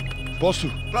 Posso?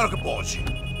 Claro que pode.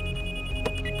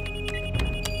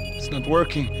 It's not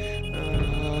working.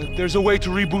 There's a way to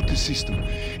reboot the system.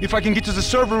 If I can get to the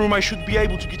server room, I should be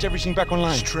able to get everything back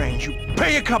online. Strange. You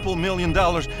pay a couple $1 million,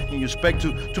 and you expect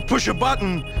to push a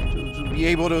button to be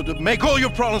able to make all your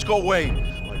problems go away.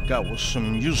 All I got was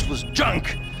some useless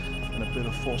junk and a bit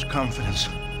of false confidence.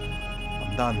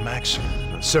 I'm done, Max.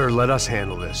 Sir, let us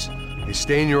handle this. You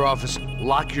stay in your office,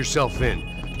 lock yourself in.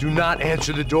 Do not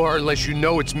answer the door unless you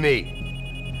know it's me.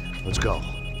 Let's go.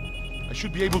 I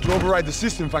should be able to override the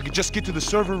system if I could just get to the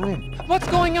server room. What's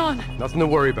going on? Nothing to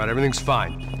worry about. Everything's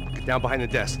fine. Get down behind the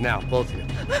desk. Now, both of you.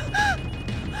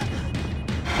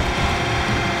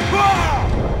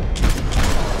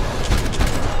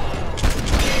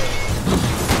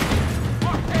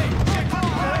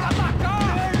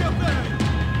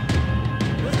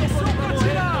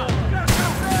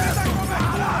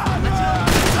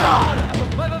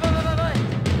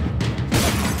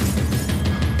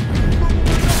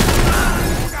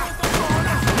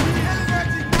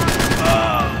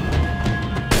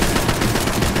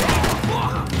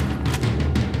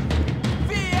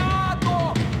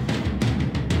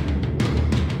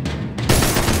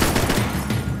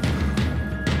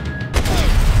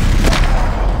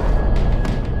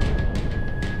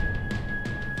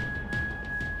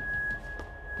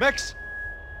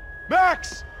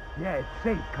 Max! Yeah, it's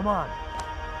safe. Come on.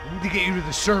 We need to get you to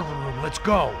the server room. Let's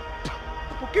go.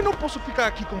 Por que não posso ficar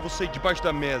aqui com você debaixo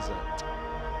da mesa?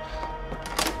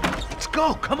 Let's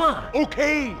go. Come on.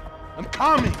 Okay, I'm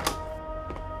coming.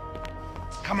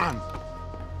 Come on.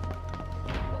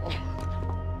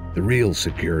 The real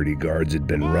security guards had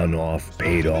been run off,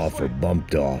 paid off, or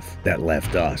bumped off. That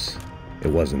left us. It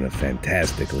wasn't a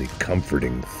fantastically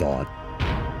comforting thought.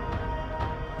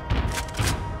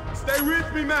 Stay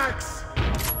with me, Max!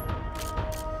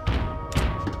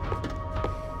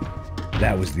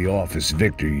 That was the office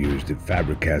Victor used at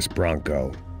Fabricas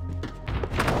Branco.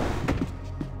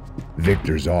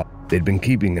 Victor's office. They'd been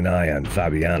keeping an eye on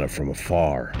Fabiana from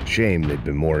afar. Shame they'd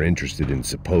been more interested in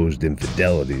supposed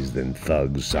infidelities than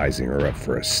thugs sizing her up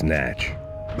for a snatch.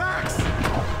 Max!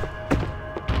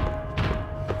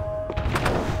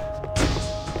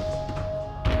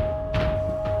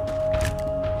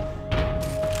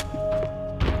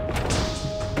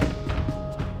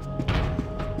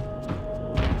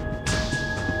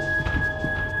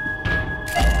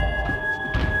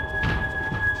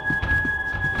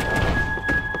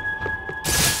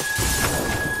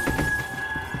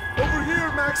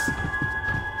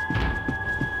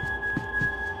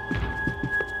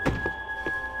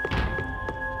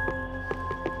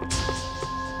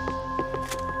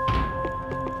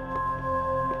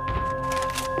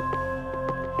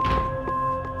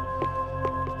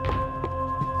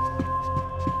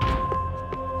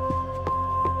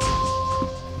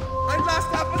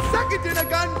 In a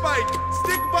gunfight!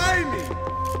 Stick by me!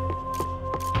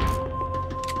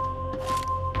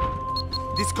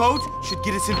 This code should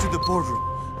get us into the boardroom.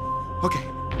 Okay.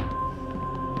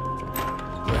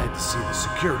 Glad to see the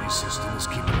security system is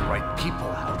keeping the right people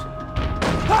out.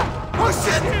 Ha! Oh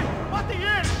shit! What the hell?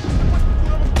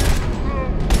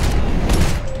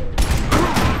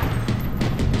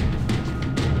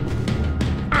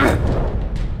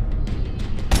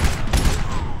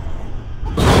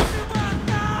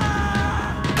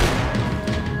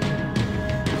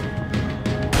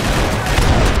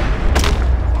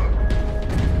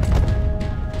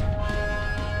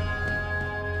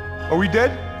 Are we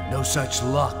dead? No such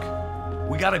luck.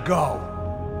 We gotta go.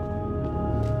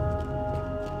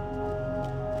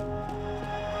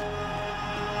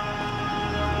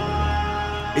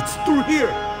 It's through here!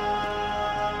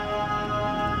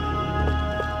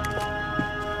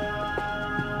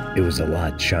 It was a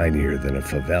lot shinier than a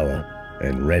favela,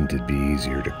 and rent'd be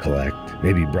easier to collect.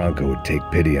 Maybe Branco would take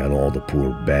pity on all the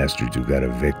poor bastards who got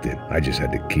evicted. I just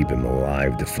had to keep him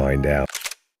alive to find out.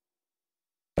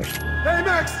 Hey,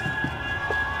 Max!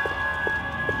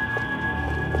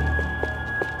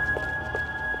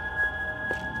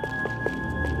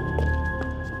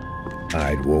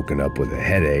 I'd woken up with a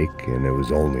headache, and it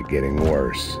was only getting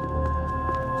worse.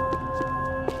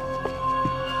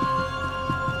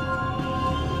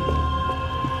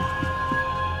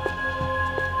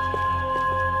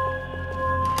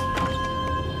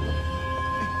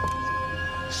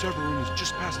 The server room is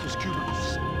just past those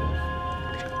cubicles.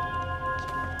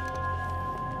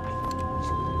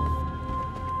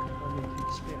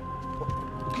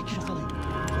 O que eu falei?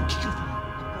 O que eu falei?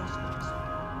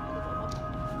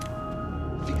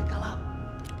 Fica calado.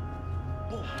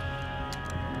 Bom.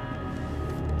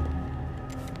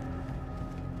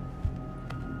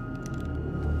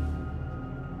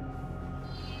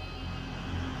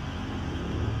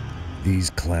 These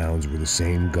clowns were the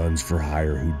same guns for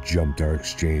hire who jumped our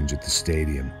exchange at the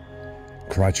stadium.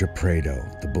 Crotcha Prado,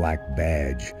 the Black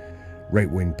Badge,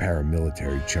 right-wing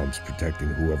paramilitary chumps protecting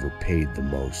whoever paid the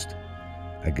most.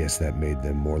 I guess that made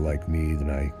them more like me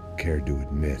than I cared to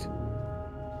admit.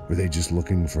 Were they just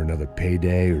looking for another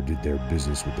payday, or did their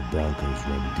business with the Broncos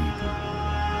run deeper?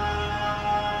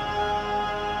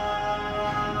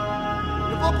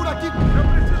 Eu vou por aqui! Eu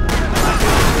preciso...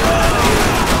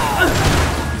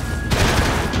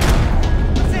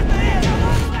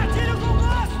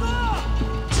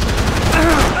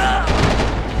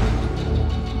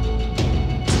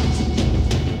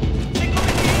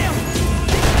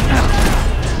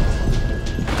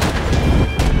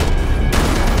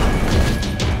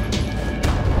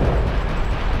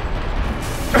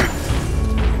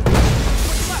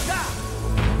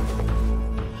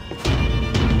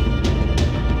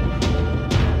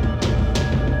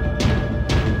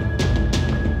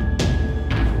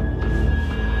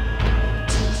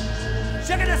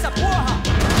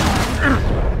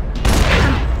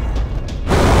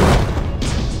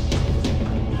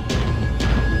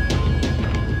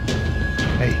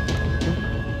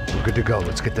 Good to go.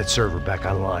 Let's get that server back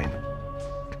online.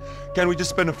 Can't we just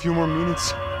spend a few more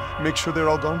minutes? Make sure they're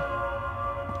all gone?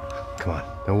 Come on,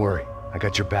 don't worry. I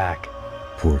got your back.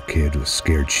 Poor kid was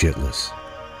scared shitless,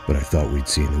 but I thought we'd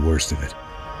seen the worst of it.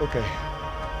 Okay.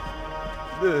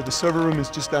 The server room is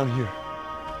just down here.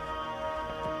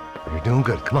 You're doing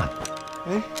good, come on.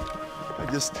 Hey?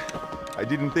 I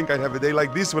didn't think I'd have a day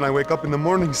like this when I wake up in the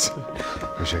mornings.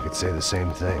 Wish I could say the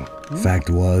same thing. Fact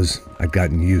was, I'd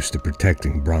gotten used to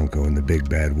protecting Branco in the big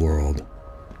bad world.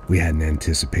 We hadn't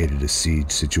anticipated a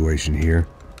siege situation here,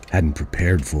 hadn't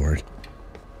prepared for it.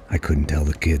 I couldn't tell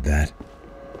the kid that.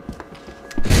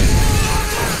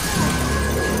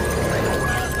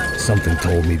 Something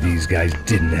told me these guys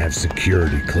didn't have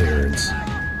security clearance.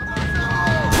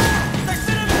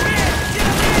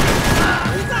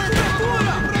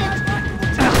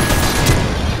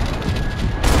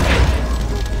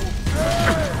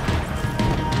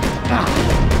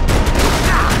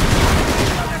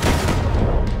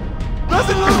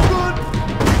 Doesn't look good!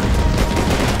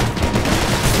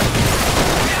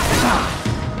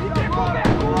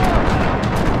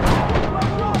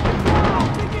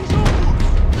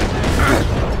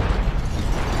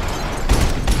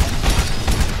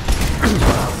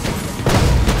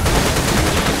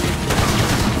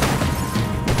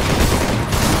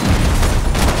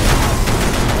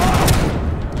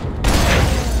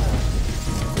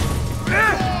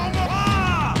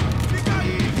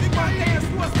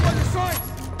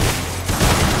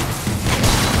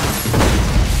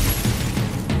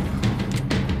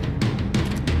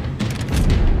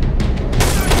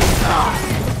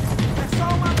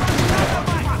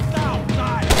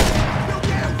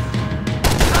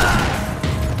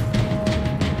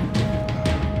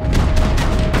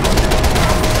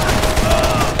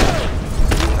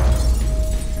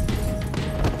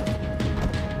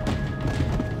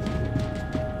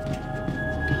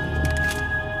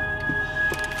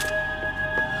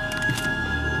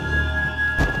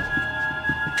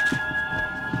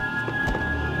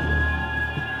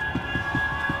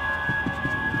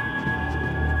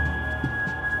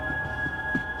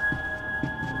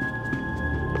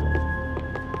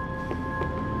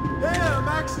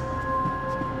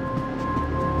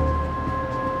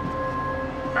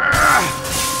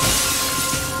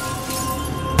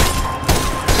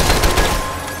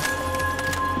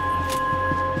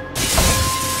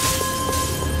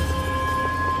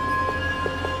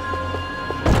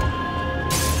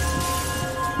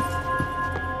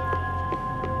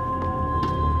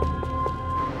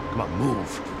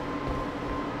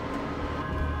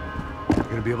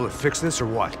 Gonna be able to fix this or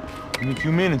what? In a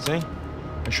few minutes, eh?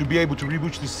 I should be able to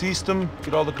reboot the system,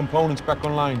 get all the components back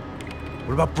online.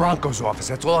 What about Branco's office?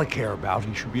 That's all I care about.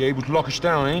 He should be able to lock us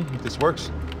down, eh? If this works.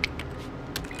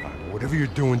 Whatever you're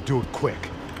doing, do it quick.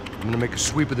 I'm gonna make a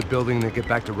sweep of the building and then get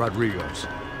back to Rodrigo's.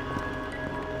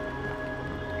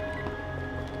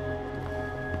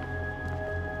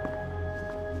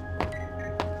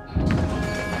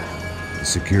 The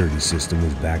security system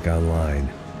was back online.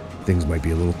 Things might be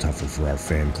a little tougher for our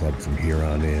fan club from here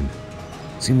on in.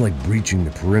 Seemed like breaching the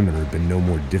perimeter had been no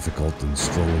more difficult than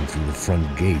strolling through the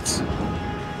front gates.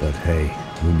 But hey,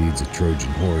 who needs a Trojan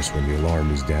horse when the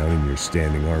alarm is down and your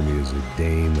standing army is a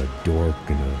dame, a dork,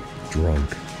 and a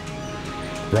drunk?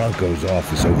 Branco's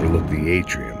office overlooked the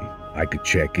atrium. I could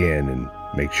check in and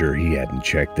make sure he hadn't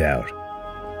checked out.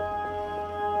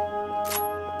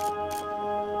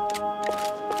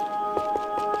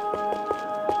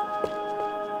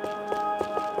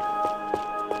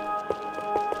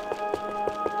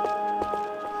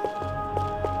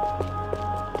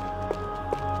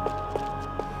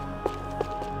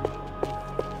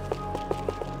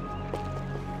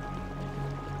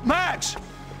 Max!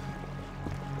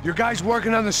 Your guys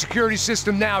working on the security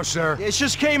system now, sir. It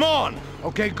just came on.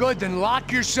 Okay, good. Then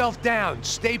lock yourself down.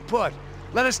 Stay put.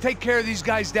 Let us take care of these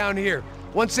guys down here.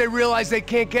 Once they realize they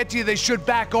can't get to you, they should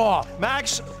back off.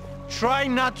 Max, try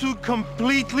not to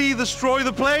completely destroy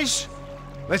the place.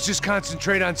 Let's just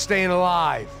concentrate on staying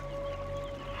alive.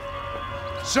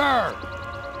 Sir!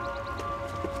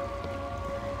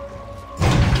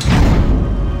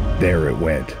 There it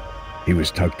went. He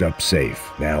was tucked up safe.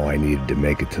 Now I needed to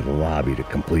make it to the lobby to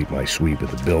complete my sweep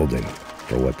of the building,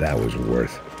 for what that was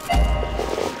worth.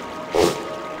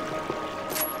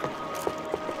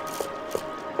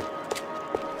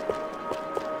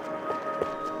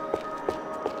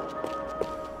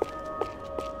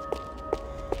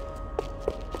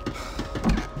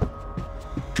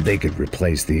 They could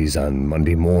replace these on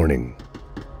Monday morning.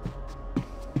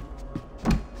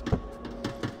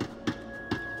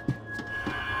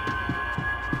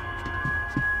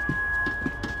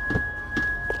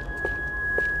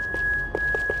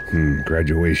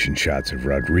 Graduation shots of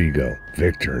Rodrigo,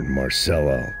 Victor, and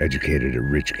Marcelo, educated at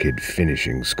rich kid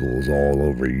finishing schools all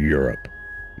over Europe.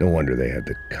 No wonder they had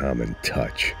the common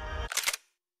touch.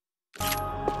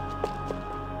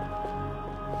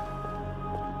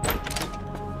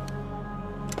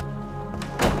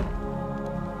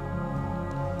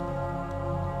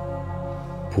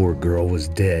 Poor girl was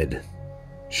dead,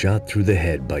 shot through the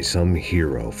head by some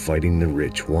hero fighting the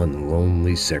rich one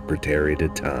lonely secretary at a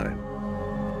time.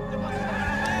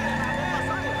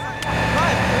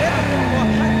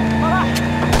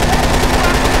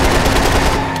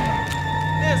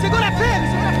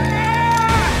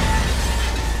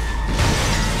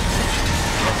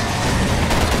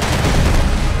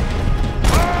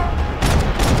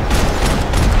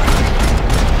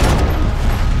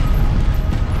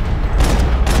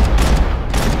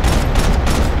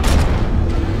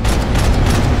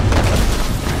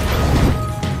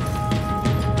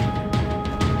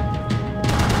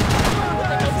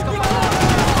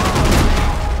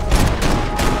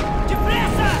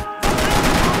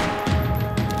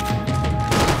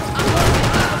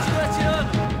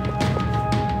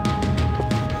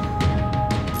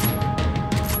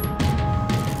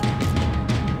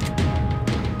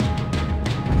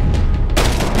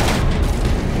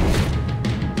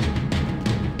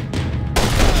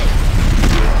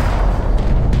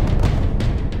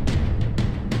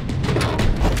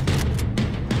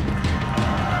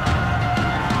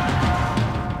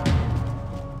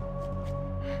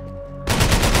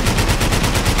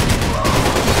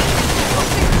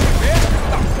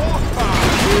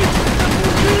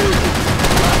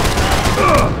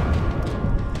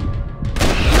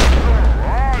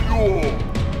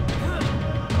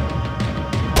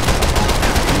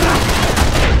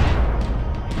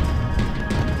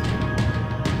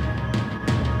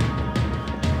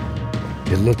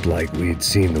 It looked like we'd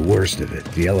seen the worst of it.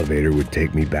 The elevator would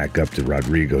take me back up to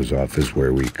Rodrigo's office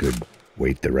where we could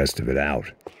wait the rest of it out.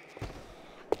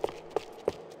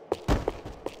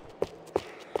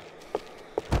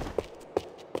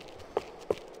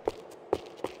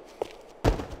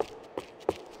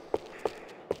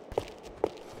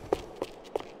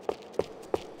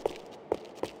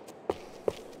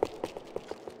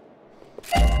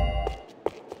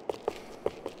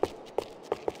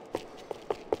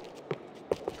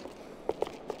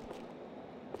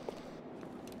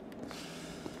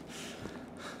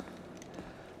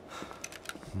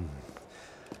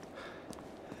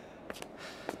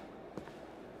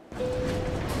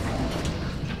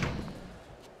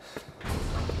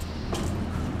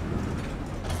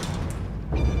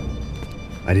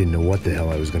 I didn't know what the hell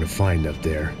I was going to find up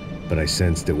there, but I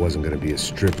sensed it wasn't going to be a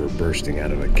stripper bursting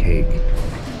out of a cake.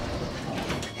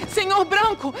 Senor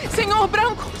Branco! Senor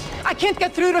Branco! I can't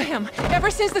get through to him.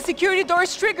 Ever since the security door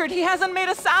is triggered, he hasn't made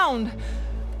a sound.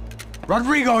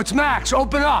 Rodrigo, it's Max.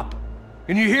 Open up.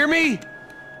 Can you hear me?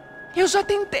 Eu já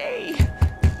tentei.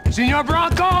 Senor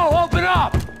Branco, open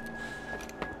up!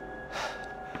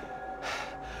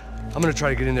 I'm gonna try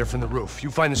to get in there from the roof. You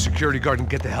find the security guard and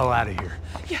get the hell out of here.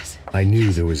 Yes. I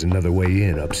knew there was another way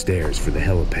in upstairs for the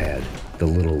helipad, the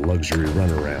little luxury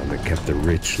runaround that kept the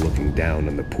rich looking down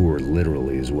on the poor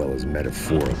literally as well as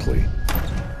metaphorically.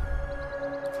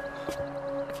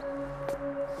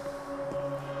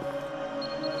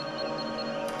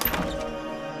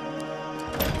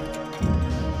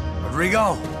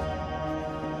 Rodrigo!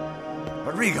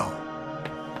 Rodrigo!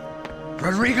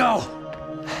 Rodrigo!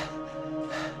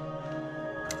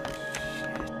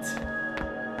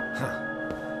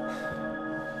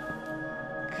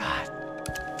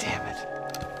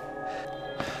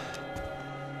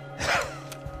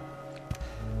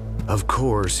 Of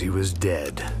course, he was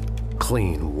dead.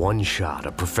 Clean, one shot,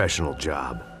 a professional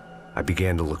job. I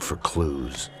began to look for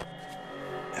clues.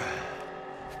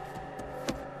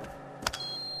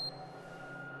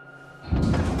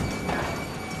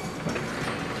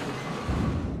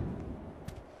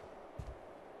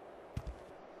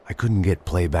 I couldn't get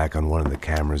playback on one of the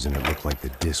cameras and it looked like the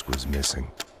disc was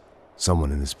missing.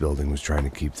 Someone in this building was trying to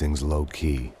keep things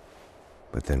low-key.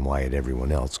 But then why had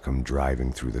everyone else come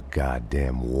driving through the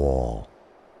goddamn wall?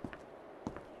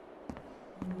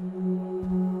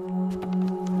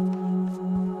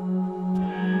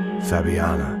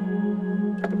 Fabiana.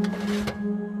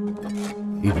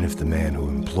 Even if the man who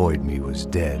employed me was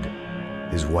dead,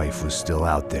 his wife was still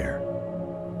out there.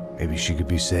 Maybe she could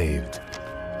be saved.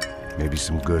 Maybe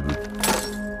some good would...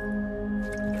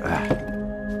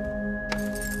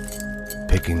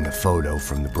 Picking the photo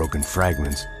from the broken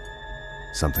fragments,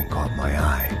 something caught my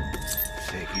eye.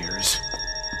 Figures.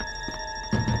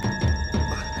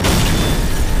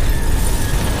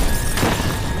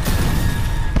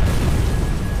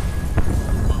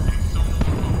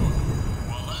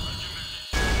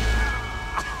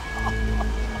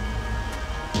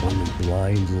 only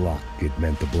blind luck it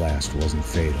meant the blast wasn't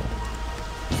fatal.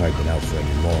 If I'd been out for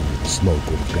any longer, the smoke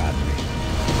would have gotten me.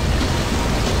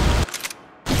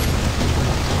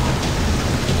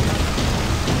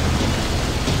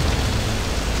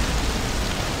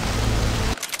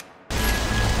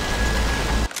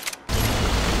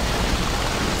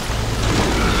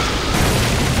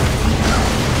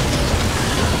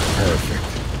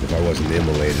 Perfect. If I wasn't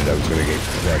immolated, I was gonna get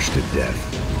crushed to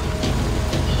death.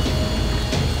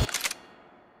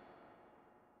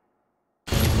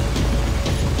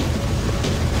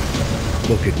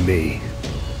 Look at me.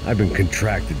 I've been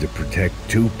contracted to protect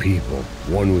two people.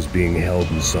 One was being held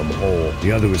in some hole.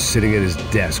 The other was sitting at his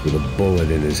desk with a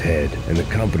bullet in his head. And the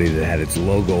company that had its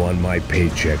logo on my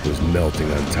paycheck was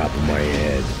melting on top of my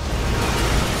head.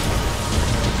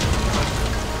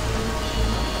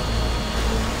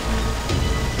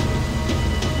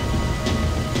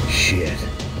 Shit.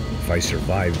 If I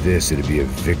survived this, it'd be a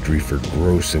victory for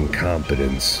gross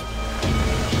incompetence.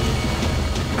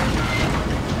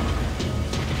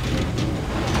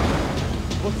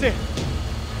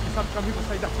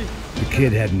 The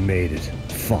kid hadn't made it.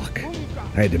 Fuck.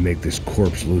 I had to make this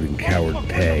corpse-looting coward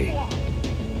pay.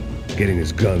 Getting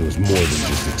his gun was more than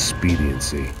just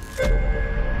expediency.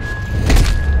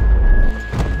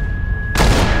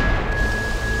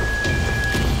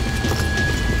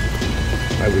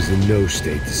 I was in no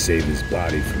state to save his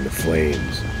body from the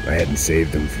flames. I hadn't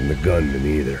saved him from the gunman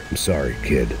either. I'm sorry,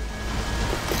 kid.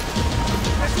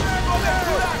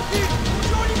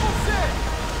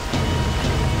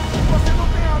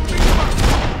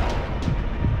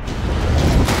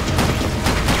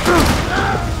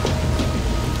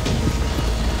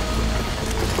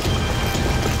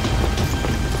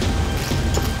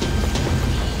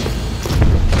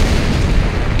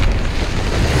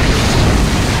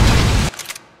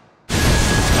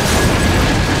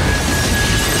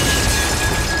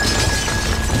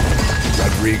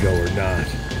 Rodrigo or not,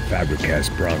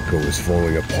 Fabricast Branco is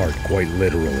falling apart quite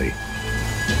literally.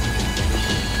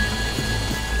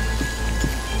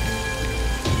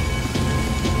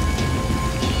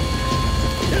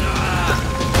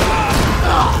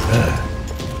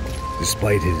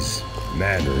 Despite his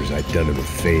manners, I'd done him a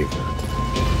favor.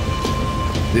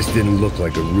 This didn't look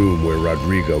like a room where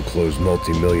Rodrigo closed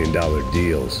multi-million-dollar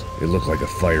deals. It looked like a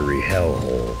fiery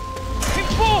hellhole.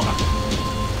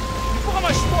 Empurra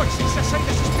mais forte, sem se achar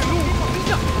desesperado.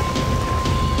 Corrida!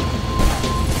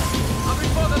 Abre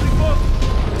fogo, abre fogo!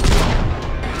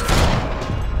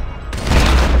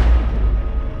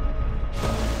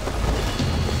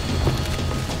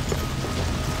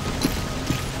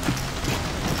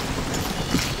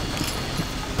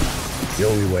 The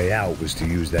only way out was to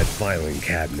use that filing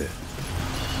cabinet.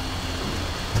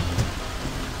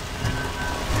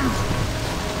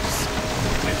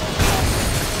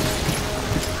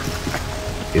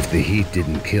 If the heat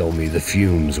didn't kill me, the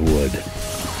fumes would.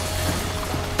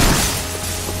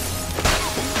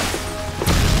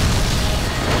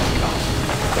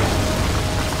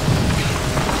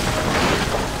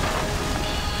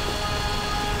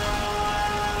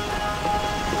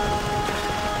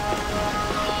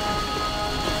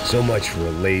 So much for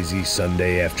a lazy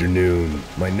Sunday afternoon.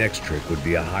 My next trick would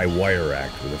be a high wire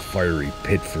act with a fiery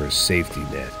pit for a safety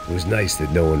net. It was nice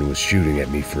that no one was shooting at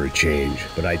me for a change,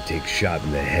 but I'd take shot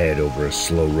in the head over a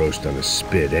slow roast on a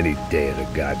spit any day of the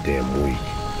goddamn week.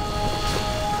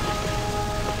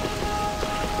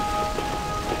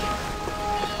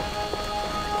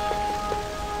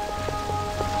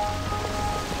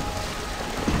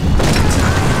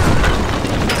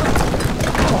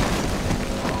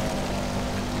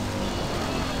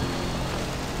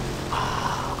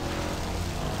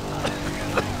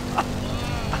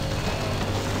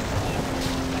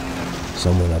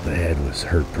 Someone up ahead was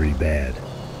hurt pretty bad.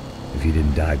 If he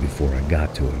didn't die before I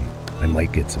got to him, I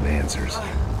might get some answers.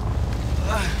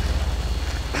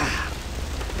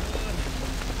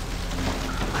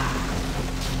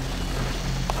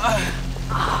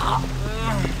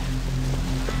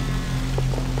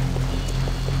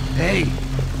 Hey!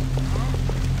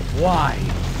 Why?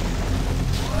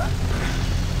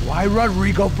 Why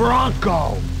Rodrigo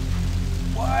Branco?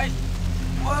 Why?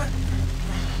 What?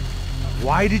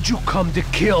 Why did you come to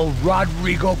kill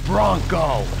Rodrigo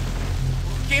Branco?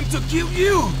 Came to kill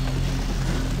you!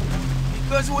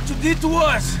 Because of what you did to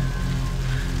us!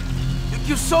 You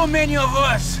killed so many of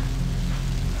us!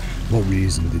 What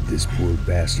reason did this poor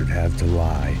bastard have to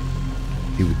lie?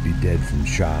 He would be dead from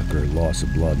shock or loss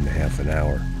of blood in half an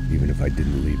hour, even if I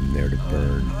didn't leave him there to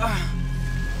burn.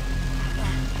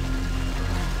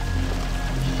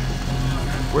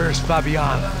 Where's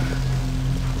Fabiana?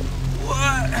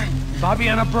 What?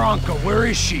 Fabiana Branco, where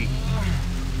is she?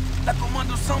 Tá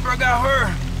condução pra agarrar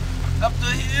her. Up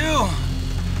the hill.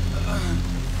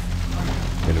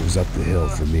 And it was up the hill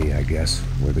for me, I guess,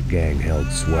 where the gang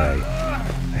held sway.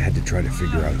 I had to try to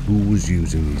figure out who was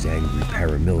using these angry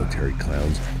paramilitary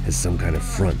clowns as some kind of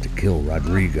front to kill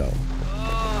Rodrigo.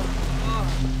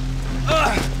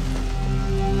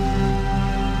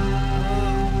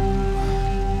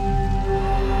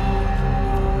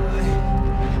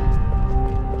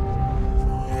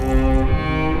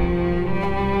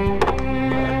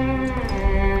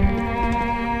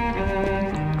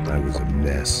 I was a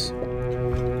mess.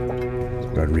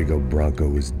 Rodrigo Branco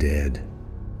was dead.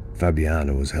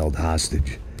 Fabiana was held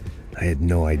hostage. I had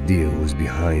no idea who was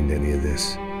behind any of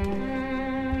this.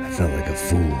 I felt like a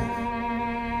fool.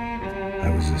 I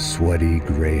was a sweaty,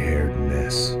 gray-haired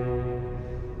mess.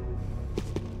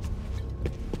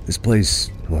 This place,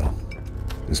 well,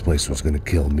 this place was gonna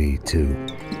kill me too.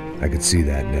 I could see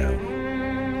that now.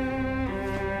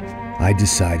 I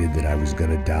decided that I was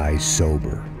gonna die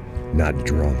sober, not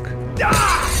drunk.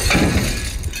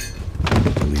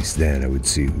 At least then I would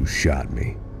see who shot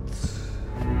me.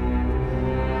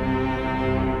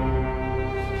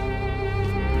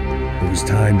 It was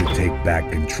time to take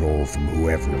back control from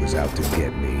whoever was out to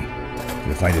get me.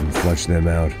 And if I didn't flush them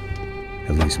out,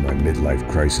 at least my midlife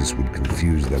crisis would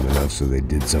confuse them enough so they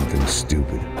did something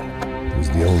stupid. It was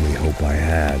the only hope I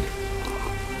had.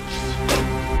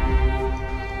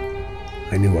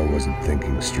 I knew I wasn't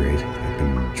thinking straight. I'd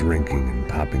been drinking and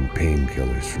popping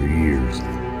painkillers for years.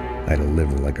 I had a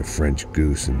liver like a French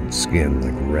goose and skin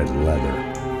like red leather.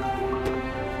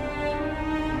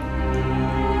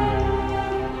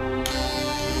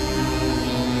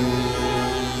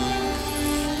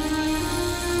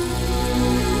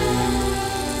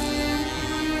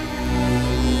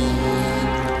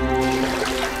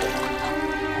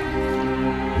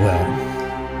 Well,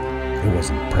 it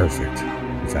wasn't perfect.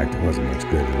 In fact, it wasn't much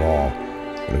good at all,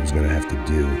 but it was gonna have to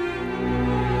do.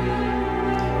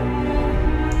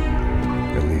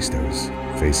 At least I was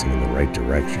facing in the right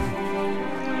direction.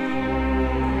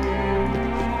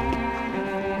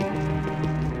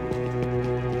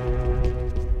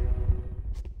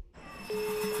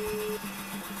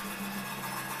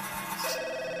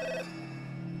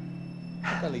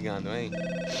 Tá ligando, hein?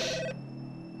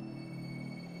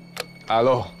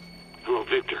 Alô? Hello,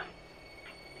 Victor.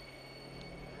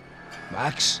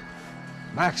 Max?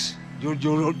 Max, you're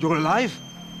alive?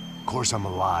 Of course I'm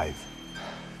alive.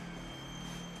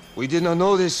 We did not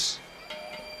know this.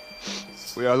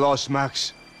 We are lost,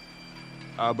 Max.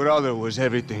 Our brother was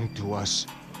everything to us.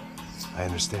 I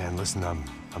understand. Listen,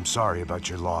 I'm sorry about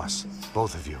your loss.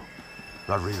 Both of you.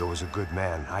 Rodrigo was a good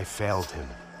man. I failed him.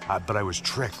 But I was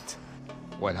tricked.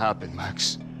 What happened,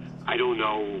 Max? I don't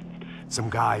know. Some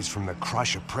guys from the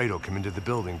Crush of Prado came into the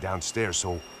building downstairs,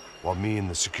 so while me and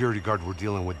the security guard were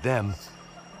dealing with them,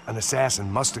 an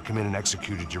assassin must have come in and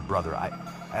executed your brother.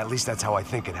 At least that's how I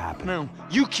think it happened. No,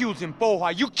 you killed him,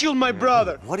 Poha. You killed my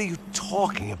brother. What are you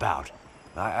talking about?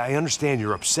 I understand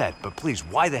you're upset, but please,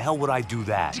 why the hell would I do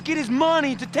that? To get his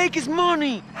money, to take his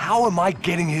money. How am I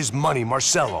getting his money,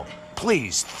 Marcelo?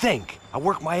 Please, think. I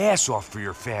worked my ass off for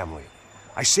your family.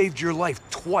 I saved your life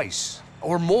twice,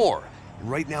 or more. And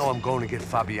right now I'm going to get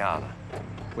Fabiana.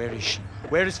 Where is she?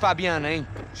 Where is Fabiana, eh?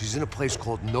 She's in a place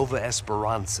called Nova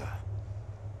Esperanza.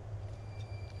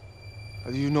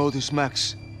 How do you know this,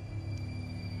 Max?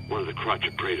 One of the Crotch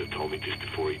of Prado told me just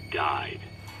before he died.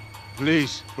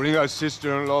 Please, bring our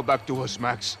sister-in-law back to us,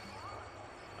 Max.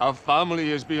 Our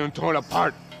family is being torn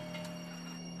apart.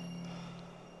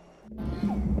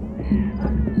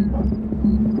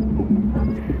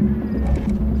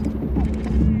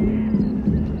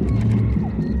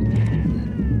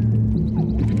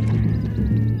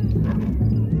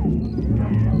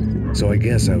 So I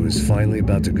guess I was finally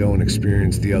about to go and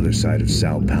experience the other side of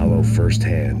Sao Paulo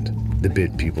firsthand. The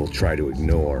bit people try to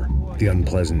ignore. The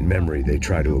unpleasant memory they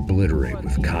try to obliterate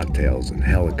with cocktails and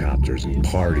helicopters and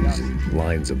parties and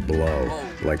lines of blow,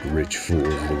 like rich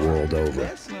fools the world over.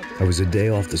 I was a day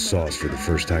off the sauce for the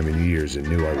first time in years and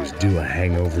knew I was due a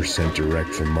hangover sent direct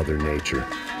from Mother Nature.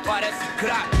 Parece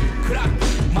crack,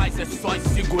 mas é só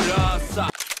insegurança.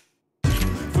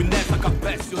 Fui nessa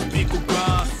capeste os bico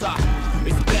cansa.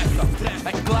 Expressa,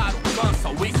 é claro, cansa.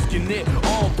 Whisky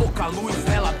neon, pouca luz,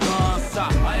 ela dança.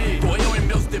 Tô eu e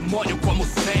meus demônios como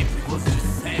sempre. Você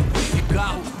sempre.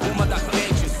 Cigarro, uma das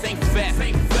lentes, sem fé.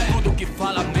 Tudo que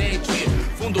fala mente.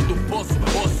 Fundo do poço,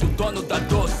 osso, dono da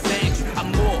docente.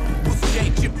 Amor,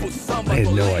 busquei tipo I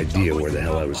had no idea where the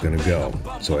hell I was gonna go,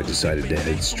 so I decided to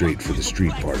head straight for the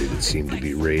street party that seemed to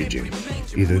be raging.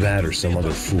 Either that or some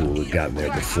other fool had gotten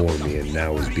there before me and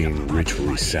now was being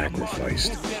ritually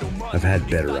sacrificed. I've had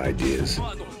better ideas,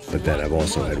 but then I've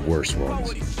also had worse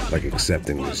ones, like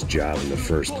accepting this job in the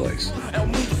first place.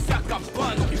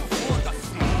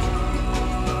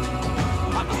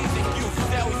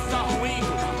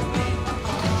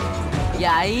 E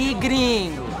aí,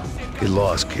 gringo? Get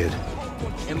lost, kid.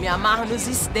 Eu me amarro nos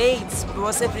States.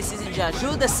 Você precisa de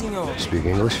ajuda, senhor? Speak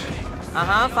English?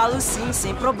 Aham, falo sim,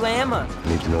 sem problema.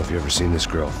 Need to know if you've ever seen this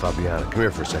girl, Fabiana. Come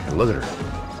here for a second. Look at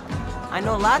her. I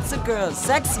know lots of girls.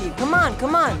 Sexy. Come on,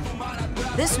 come on.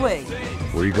 This way.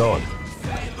 Where are you going?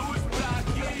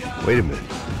 Wait a minute.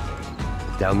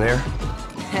 Down there?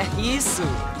 Isso.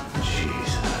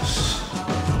 Jesus.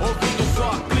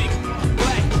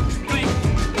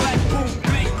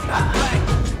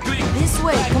 This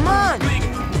way, come on.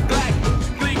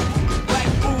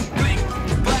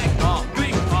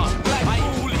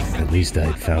 At least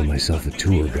I'd found myself a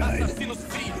tour guide.